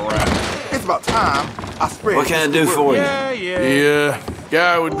 all right. It's about time I spread. What can I do for you? The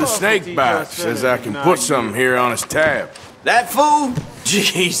guy with the snake bite says I can put something here on his tab. That fool?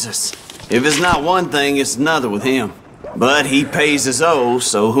 Jesus. If it's not one thing, it's another with him. But he pays his owe,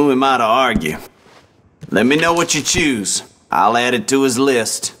 so who am I to argue? Let me know what you choose. I'll add it to his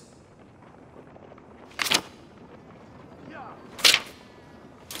list.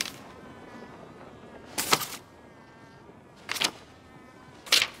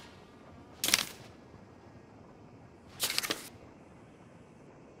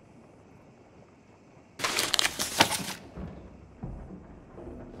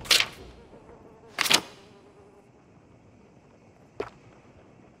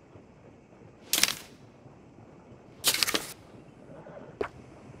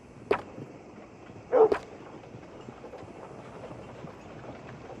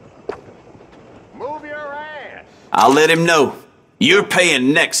 I'll let him know. You're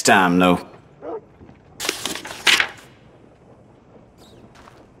paying next time, though.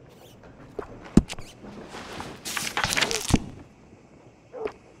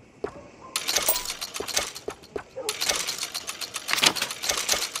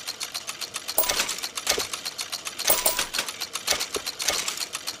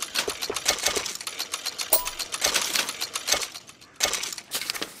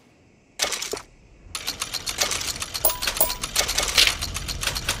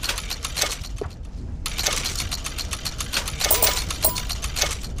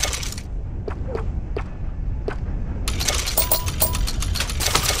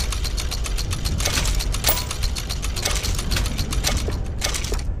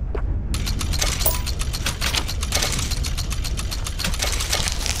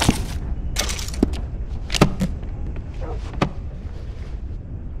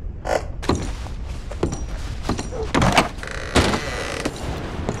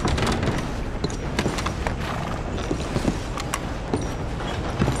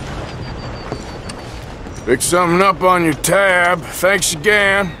 Pick something up on your tab. Thanks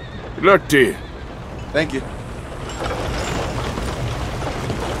again. Good luck to you. Thank you.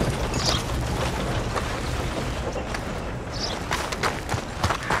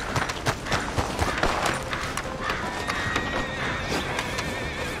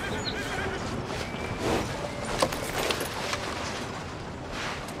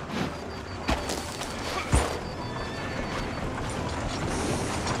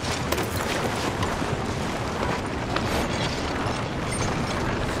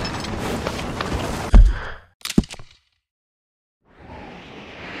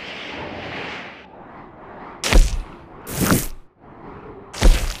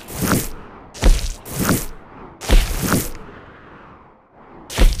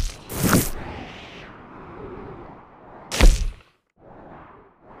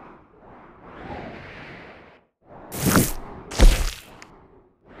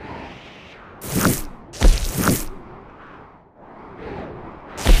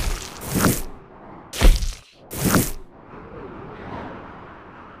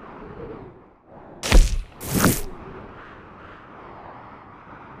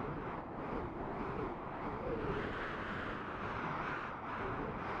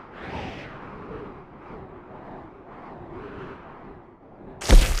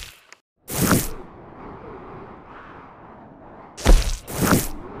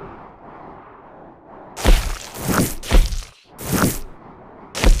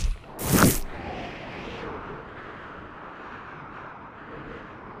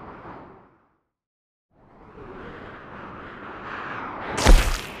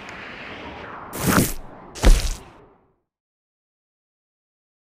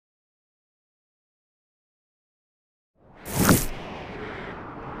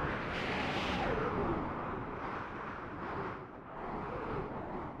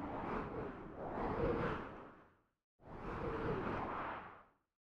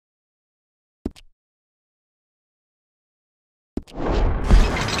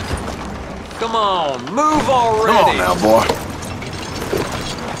 Come on, move already. Come on now, boy.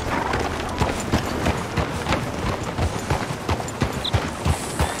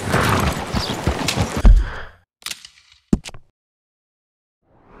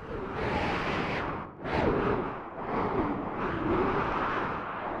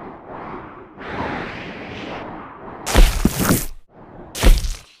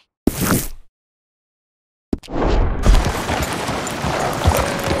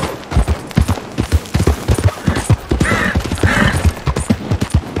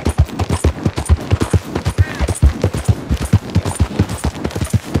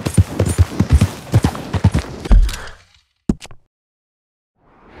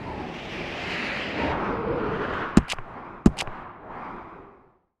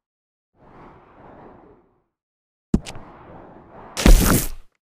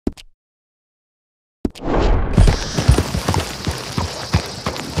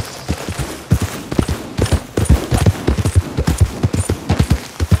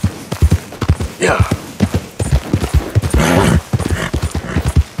 Yeah.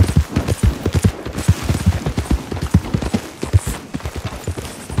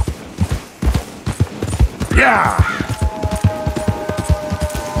 Yeah.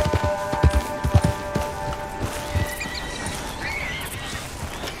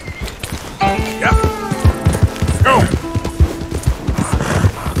 Go.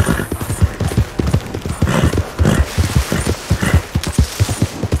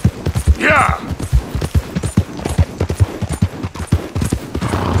 Yeah.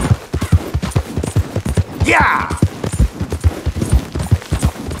 Yeah.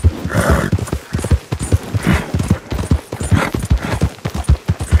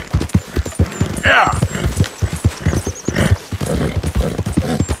 Yeah.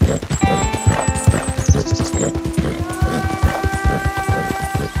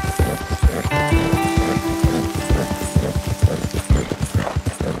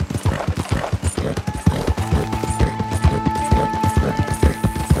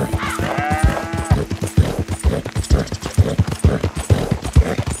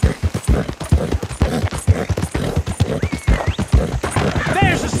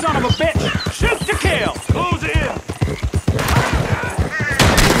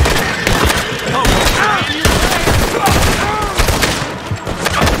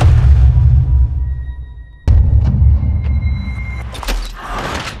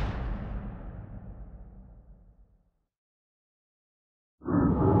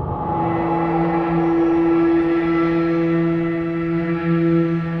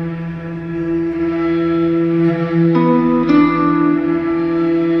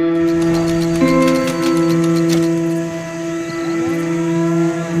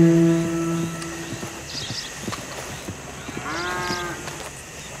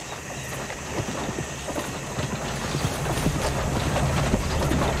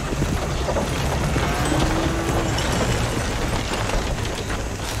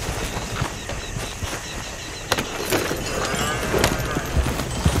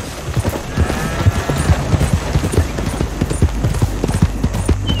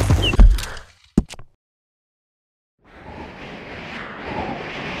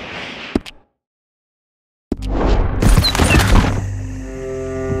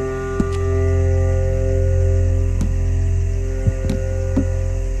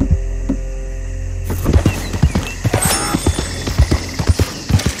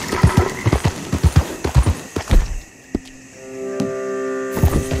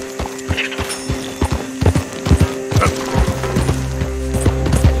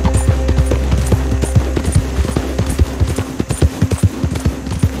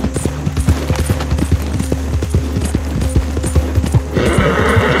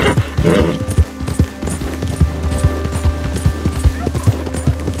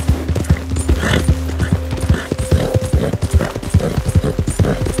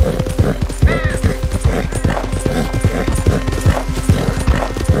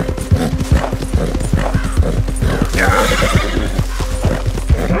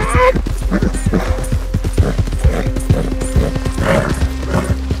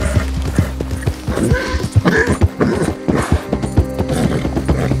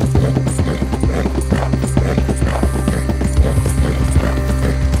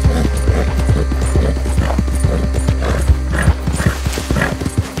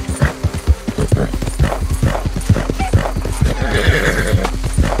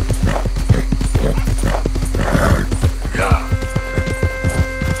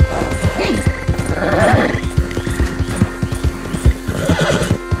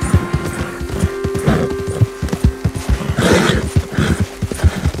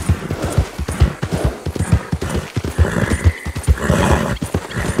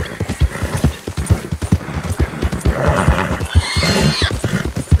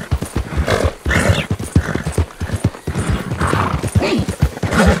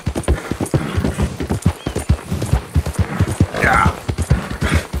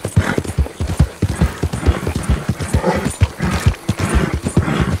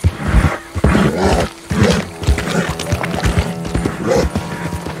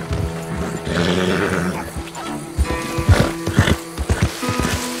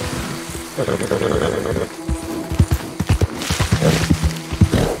 They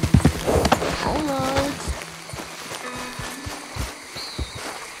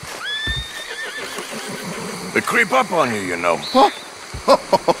creep up on you, you know. Huh?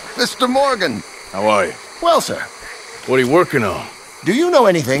 Mr. Morgan. How are you? Well, sir. What are you working on? Do you know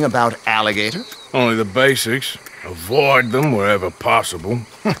anything about alligators? Only the basics. Avoid them wherever possible.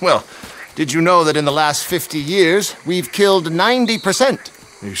 Well, did you know that in the last 50 years, we've killed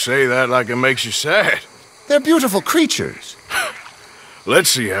 90%? You say that like it makes you sad. They're beautiful creatures. Let's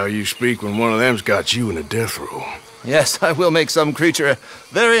see how you speak when one of them's got you in a death row. Yes, I will make some creature a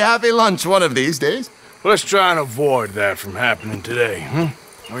very happy lunch one of these days. Well, let's try and avoid that from happening today,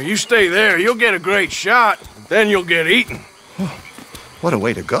 Or you stay there, you'll get a great shot, then you'll get eaten. What a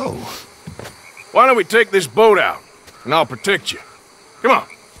way to go. Why don't we take this boat out, and I'll protect you. Come on,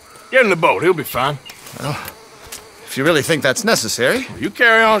 get in the boat, he'll be fine. Well, if you really think that's necessary. You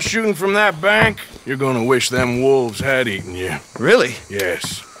carry on shooting from that bank, you're gonna wish them wolves had eaten you. Really?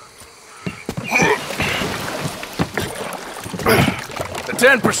 Yes. The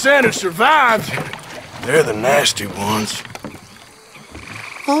 10% who survived, they're the nasty ones.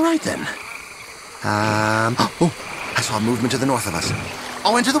 All right, then. Oh, I saw movement to the north of us.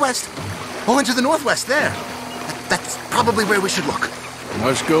 Oh, and to the west. Oh, and to the northwest, there. That's probably where we should look.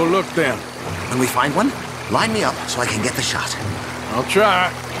 Let's go look, then. When we find one, line me up so I can get the shot. I'll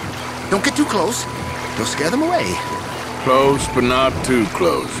try. Don't get too close. You'll scare them away. Close, but not too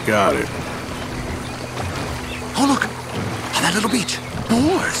close. Got it. Oh, look. On that little beach.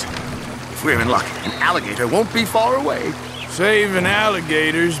 Boars. If we're in luck, an alligator won't be far away. Saving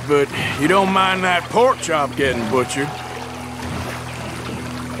alligators, but you don't mind that pork chop getting butchered.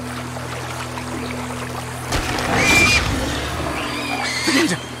 The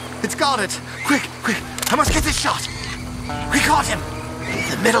gator! It's got it! Quick, quick! I must get this shot! We caught him! In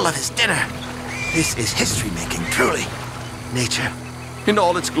the middle of his dinner. This is history-making, truly. Nature, in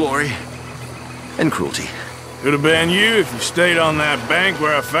all its glory and cruelty. Could have been you if you stayed on that bank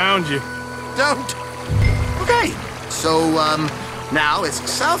where I found you. Don't! Okay. So, now it's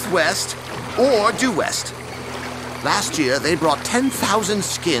southwest or due west. Last year, they brought 10,000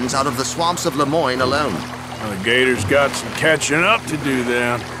 skins out of the swamps of Lemoyne alone. The gators got some catching up to do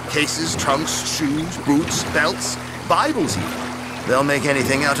then. Cases, trunks, shoes, boots, belts, Bibles even. They'll make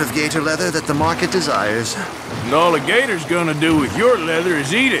anything out of gator leather that the market desires. And all the gator's gonna do with your leather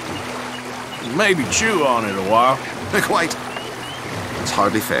is eat it. Maybe chew on it a while. Quite. It's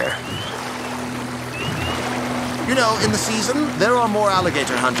hardly fair. You know, in the season, there are more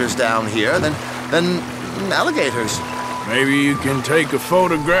alligator hunters down here than alligators. Maybe you can take a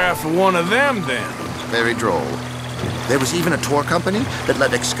photograph of one of them, then. Very droll. There was even a tour company that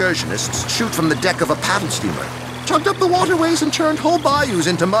let excursionists shoot from the deck of a paddle steamer, chugged up the waterways and churned whole bayous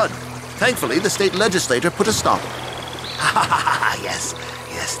into mud. Thankfully, the state legislature put a stop. Yes,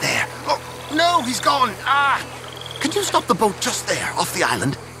 yes, there. Oh, no, he's gone. Can you stop the boat just there, off the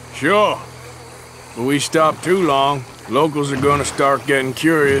island? Sure. But we stop too long, locals are gonna start getting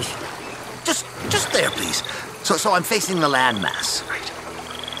curious. Just there, please. So I'm facing the landmass. Right.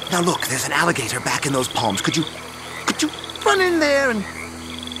 Now look, there's an alligator back in those palms. Could you run in there and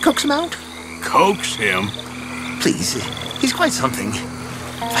coax him out? Coax him? Please, he's quite something.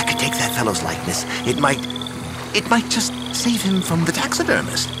 If I could take that fellow's likeness, it might just save him from the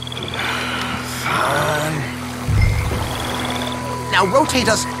taxidermist. Fine. Now rotate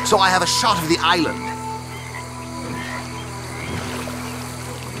us so I have a shot of the island.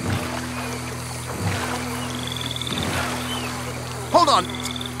 Hold on.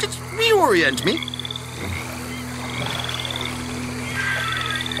 Just reorient me.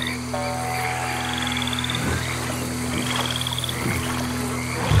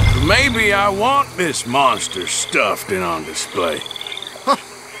 Maybe I want this monster stuffed and on display. Huh,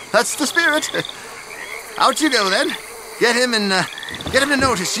 that's the spirit. Out you go, then. Get him to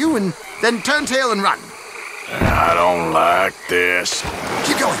notice you, and then turn tail and run. I don't like this.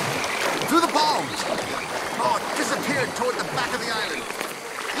 Keep going. Through the palms. Oh, it disappeared toward the back of the island.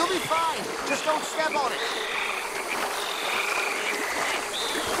 You'll be fine. Just don't step on it.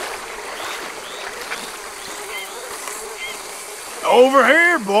 Over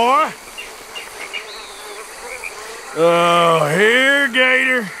here, boy. Oh, here,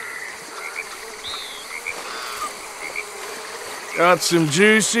 gator. Got some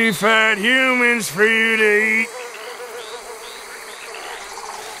juicy, fat humans for you to eat.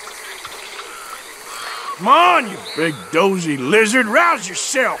 Come on, you big dozy lizard, rouse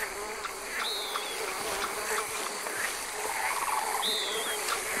yourself.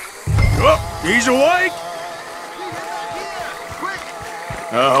 Oh, he's awake.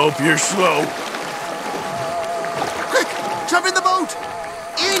 I hope you're slow. Quick! Jump in the boat!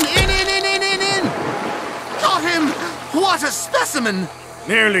 In! Got him! What a specimen!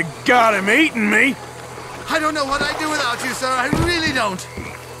 Nearly got him eating me. I don't know what I'd do without you, sir. I really don't.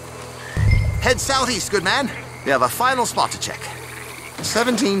 Head southeast, good man. We have a final spot to check.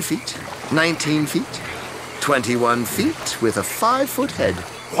 17 feet, 19 feet, 21 feet with a 5-foot head.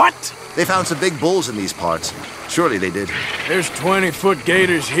 What? They found some big bulls in these parts. Surely they did. There's 20-foot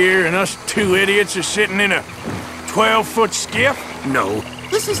gators here, and us two idiots are sitting in a 12-foot skiff? No.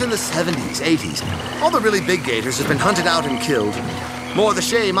 This is in the 70s, 80s. All the really big gators have been hunted out and killed. More the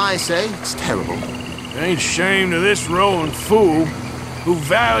shame, I say. It's terrible. Ain't shame to this rolling fool who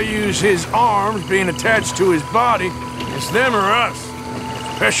values his arms being attached to his body. It's them or us,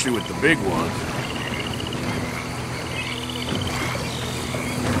 especially with the big ones.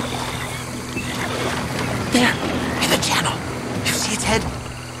 There, in the channel. You see its head?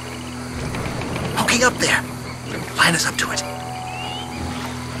 Poking up there. Line us up to it.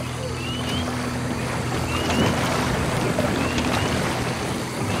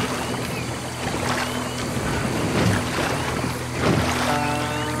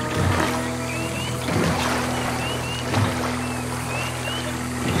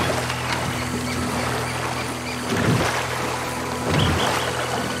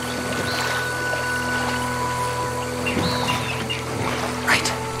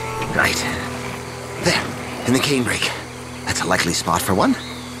 Right. There, in the canebrake. That's a likely spot for one.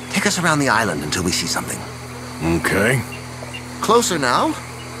 Take us around the island until we see something. Okay. Closer now.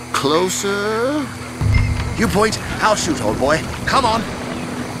 Closer. You point, I'll shoot, old boy. Come on.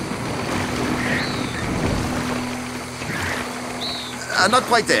 Not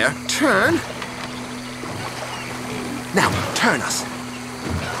quite there. Turn. Now, turn us.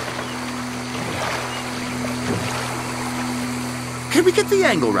 Can we get the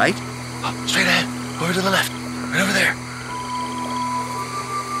angle right? Oh, straight ahead. Over to the left. Right over there.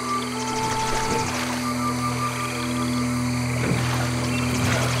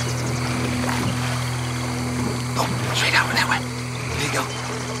 Oh, straight out that way. There you go.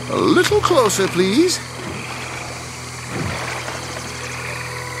 A little closer, please.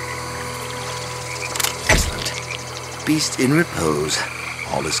 Excellent. Beast in repose.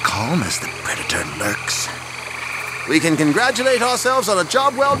 All is calm as the predator lurks. We can congratulate ourselves on a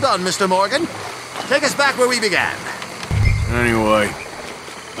job well done, Mr. Morgan. Take us back where we began. Anyway,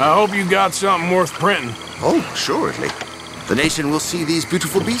 I hope you got something worth printing. Oh, assuredly. The nation will see these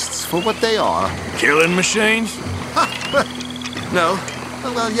beautiful beasts for what they are. Killing machines? No.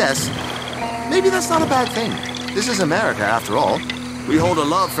 Well, yes. Maybe that's not a bad thing. This is America, after all. We hold a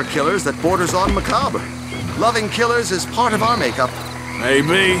love for killers that borders on macabre. Loving killers is part of our makeup.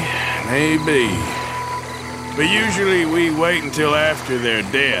 Maybe. But usually we wait until after they're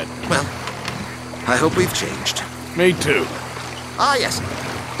dead. Well, I hope we've changed. Me too. Ah, yes.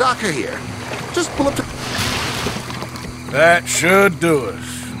 Doctor here. Just pull up to... That should do us.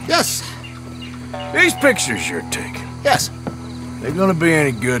 Yes. These pictures you're taking. Yes. They gonna be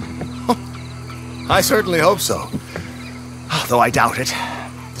any good? I certainly hope so. Though I doubt it.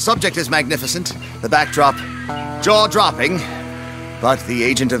 The subject is magnificent. The backdrop, jaw-dropping. But the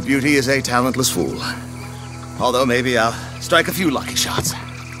agent of beauty is a talentless fool. Although maybe I'll strike a few lucky shots.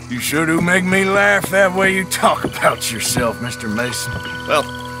 You sure do make me laugh that way you talk about yourself, Mr. Mason. Well,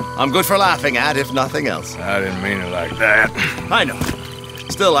 I'm good for laughing at, if nothing else. I didn't mean it like that. I know.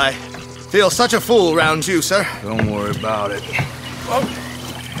 Still, I feel such a fool round you, sir. Don't worry about it. Oh.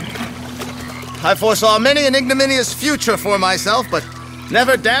 I foresaw many an ignominious future for myself, but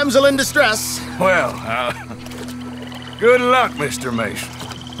never damsel in distress. Well, good luck, Mr. Mason.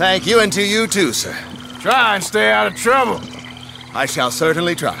 Thank you, and to you too, sir. Try and stay out of trouble. I shall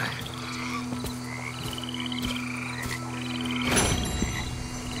certainly try.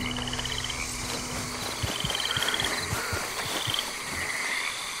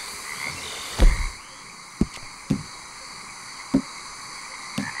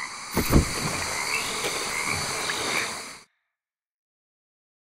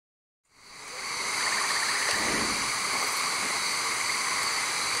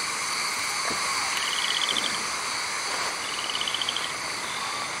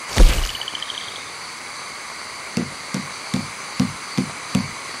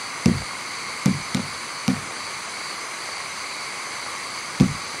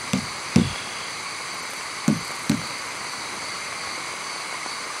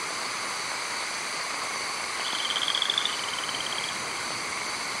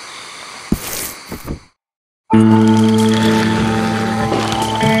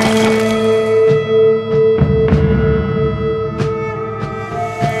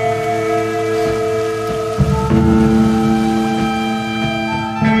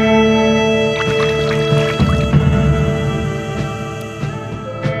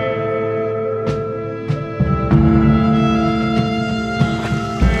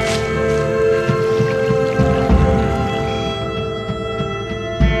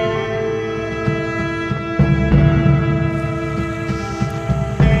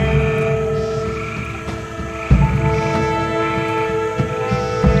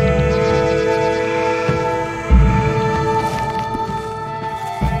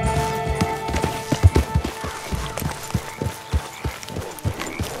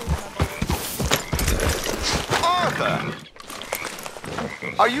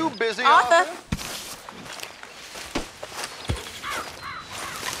 Are you busy, Arthur?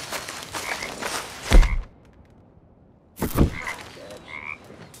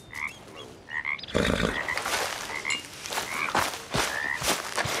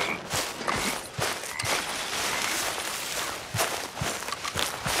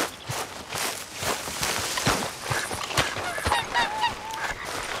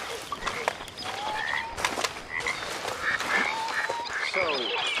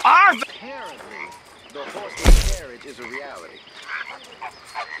 Apparently, the horseless carriage is a reality.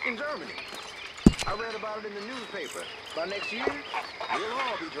 In Germany. I read about it in the newspaper. By next year, we'll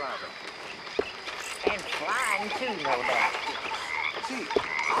all be driving. And flying too, no doubt. See,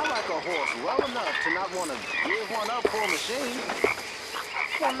 I like a horse well enough to not want to give one up for a machine.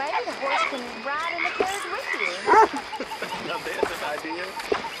 Well, maybe the horse can ride in the carriage with you. Now there's an idea.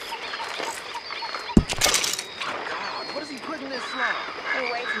 God, what is he putting this slot? He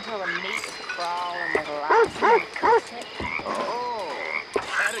waits until the meat is crawling with life and cuts it. Oh,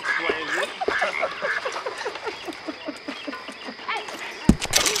 that explains it. Hey,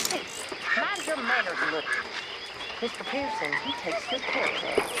 you see, mind your manners a little. Mr. Pearson, he takes good care of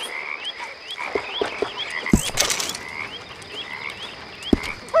that.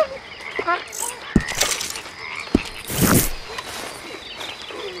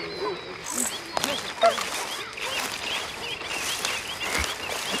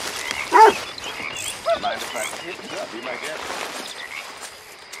 Mind if I hit it up? You might get it.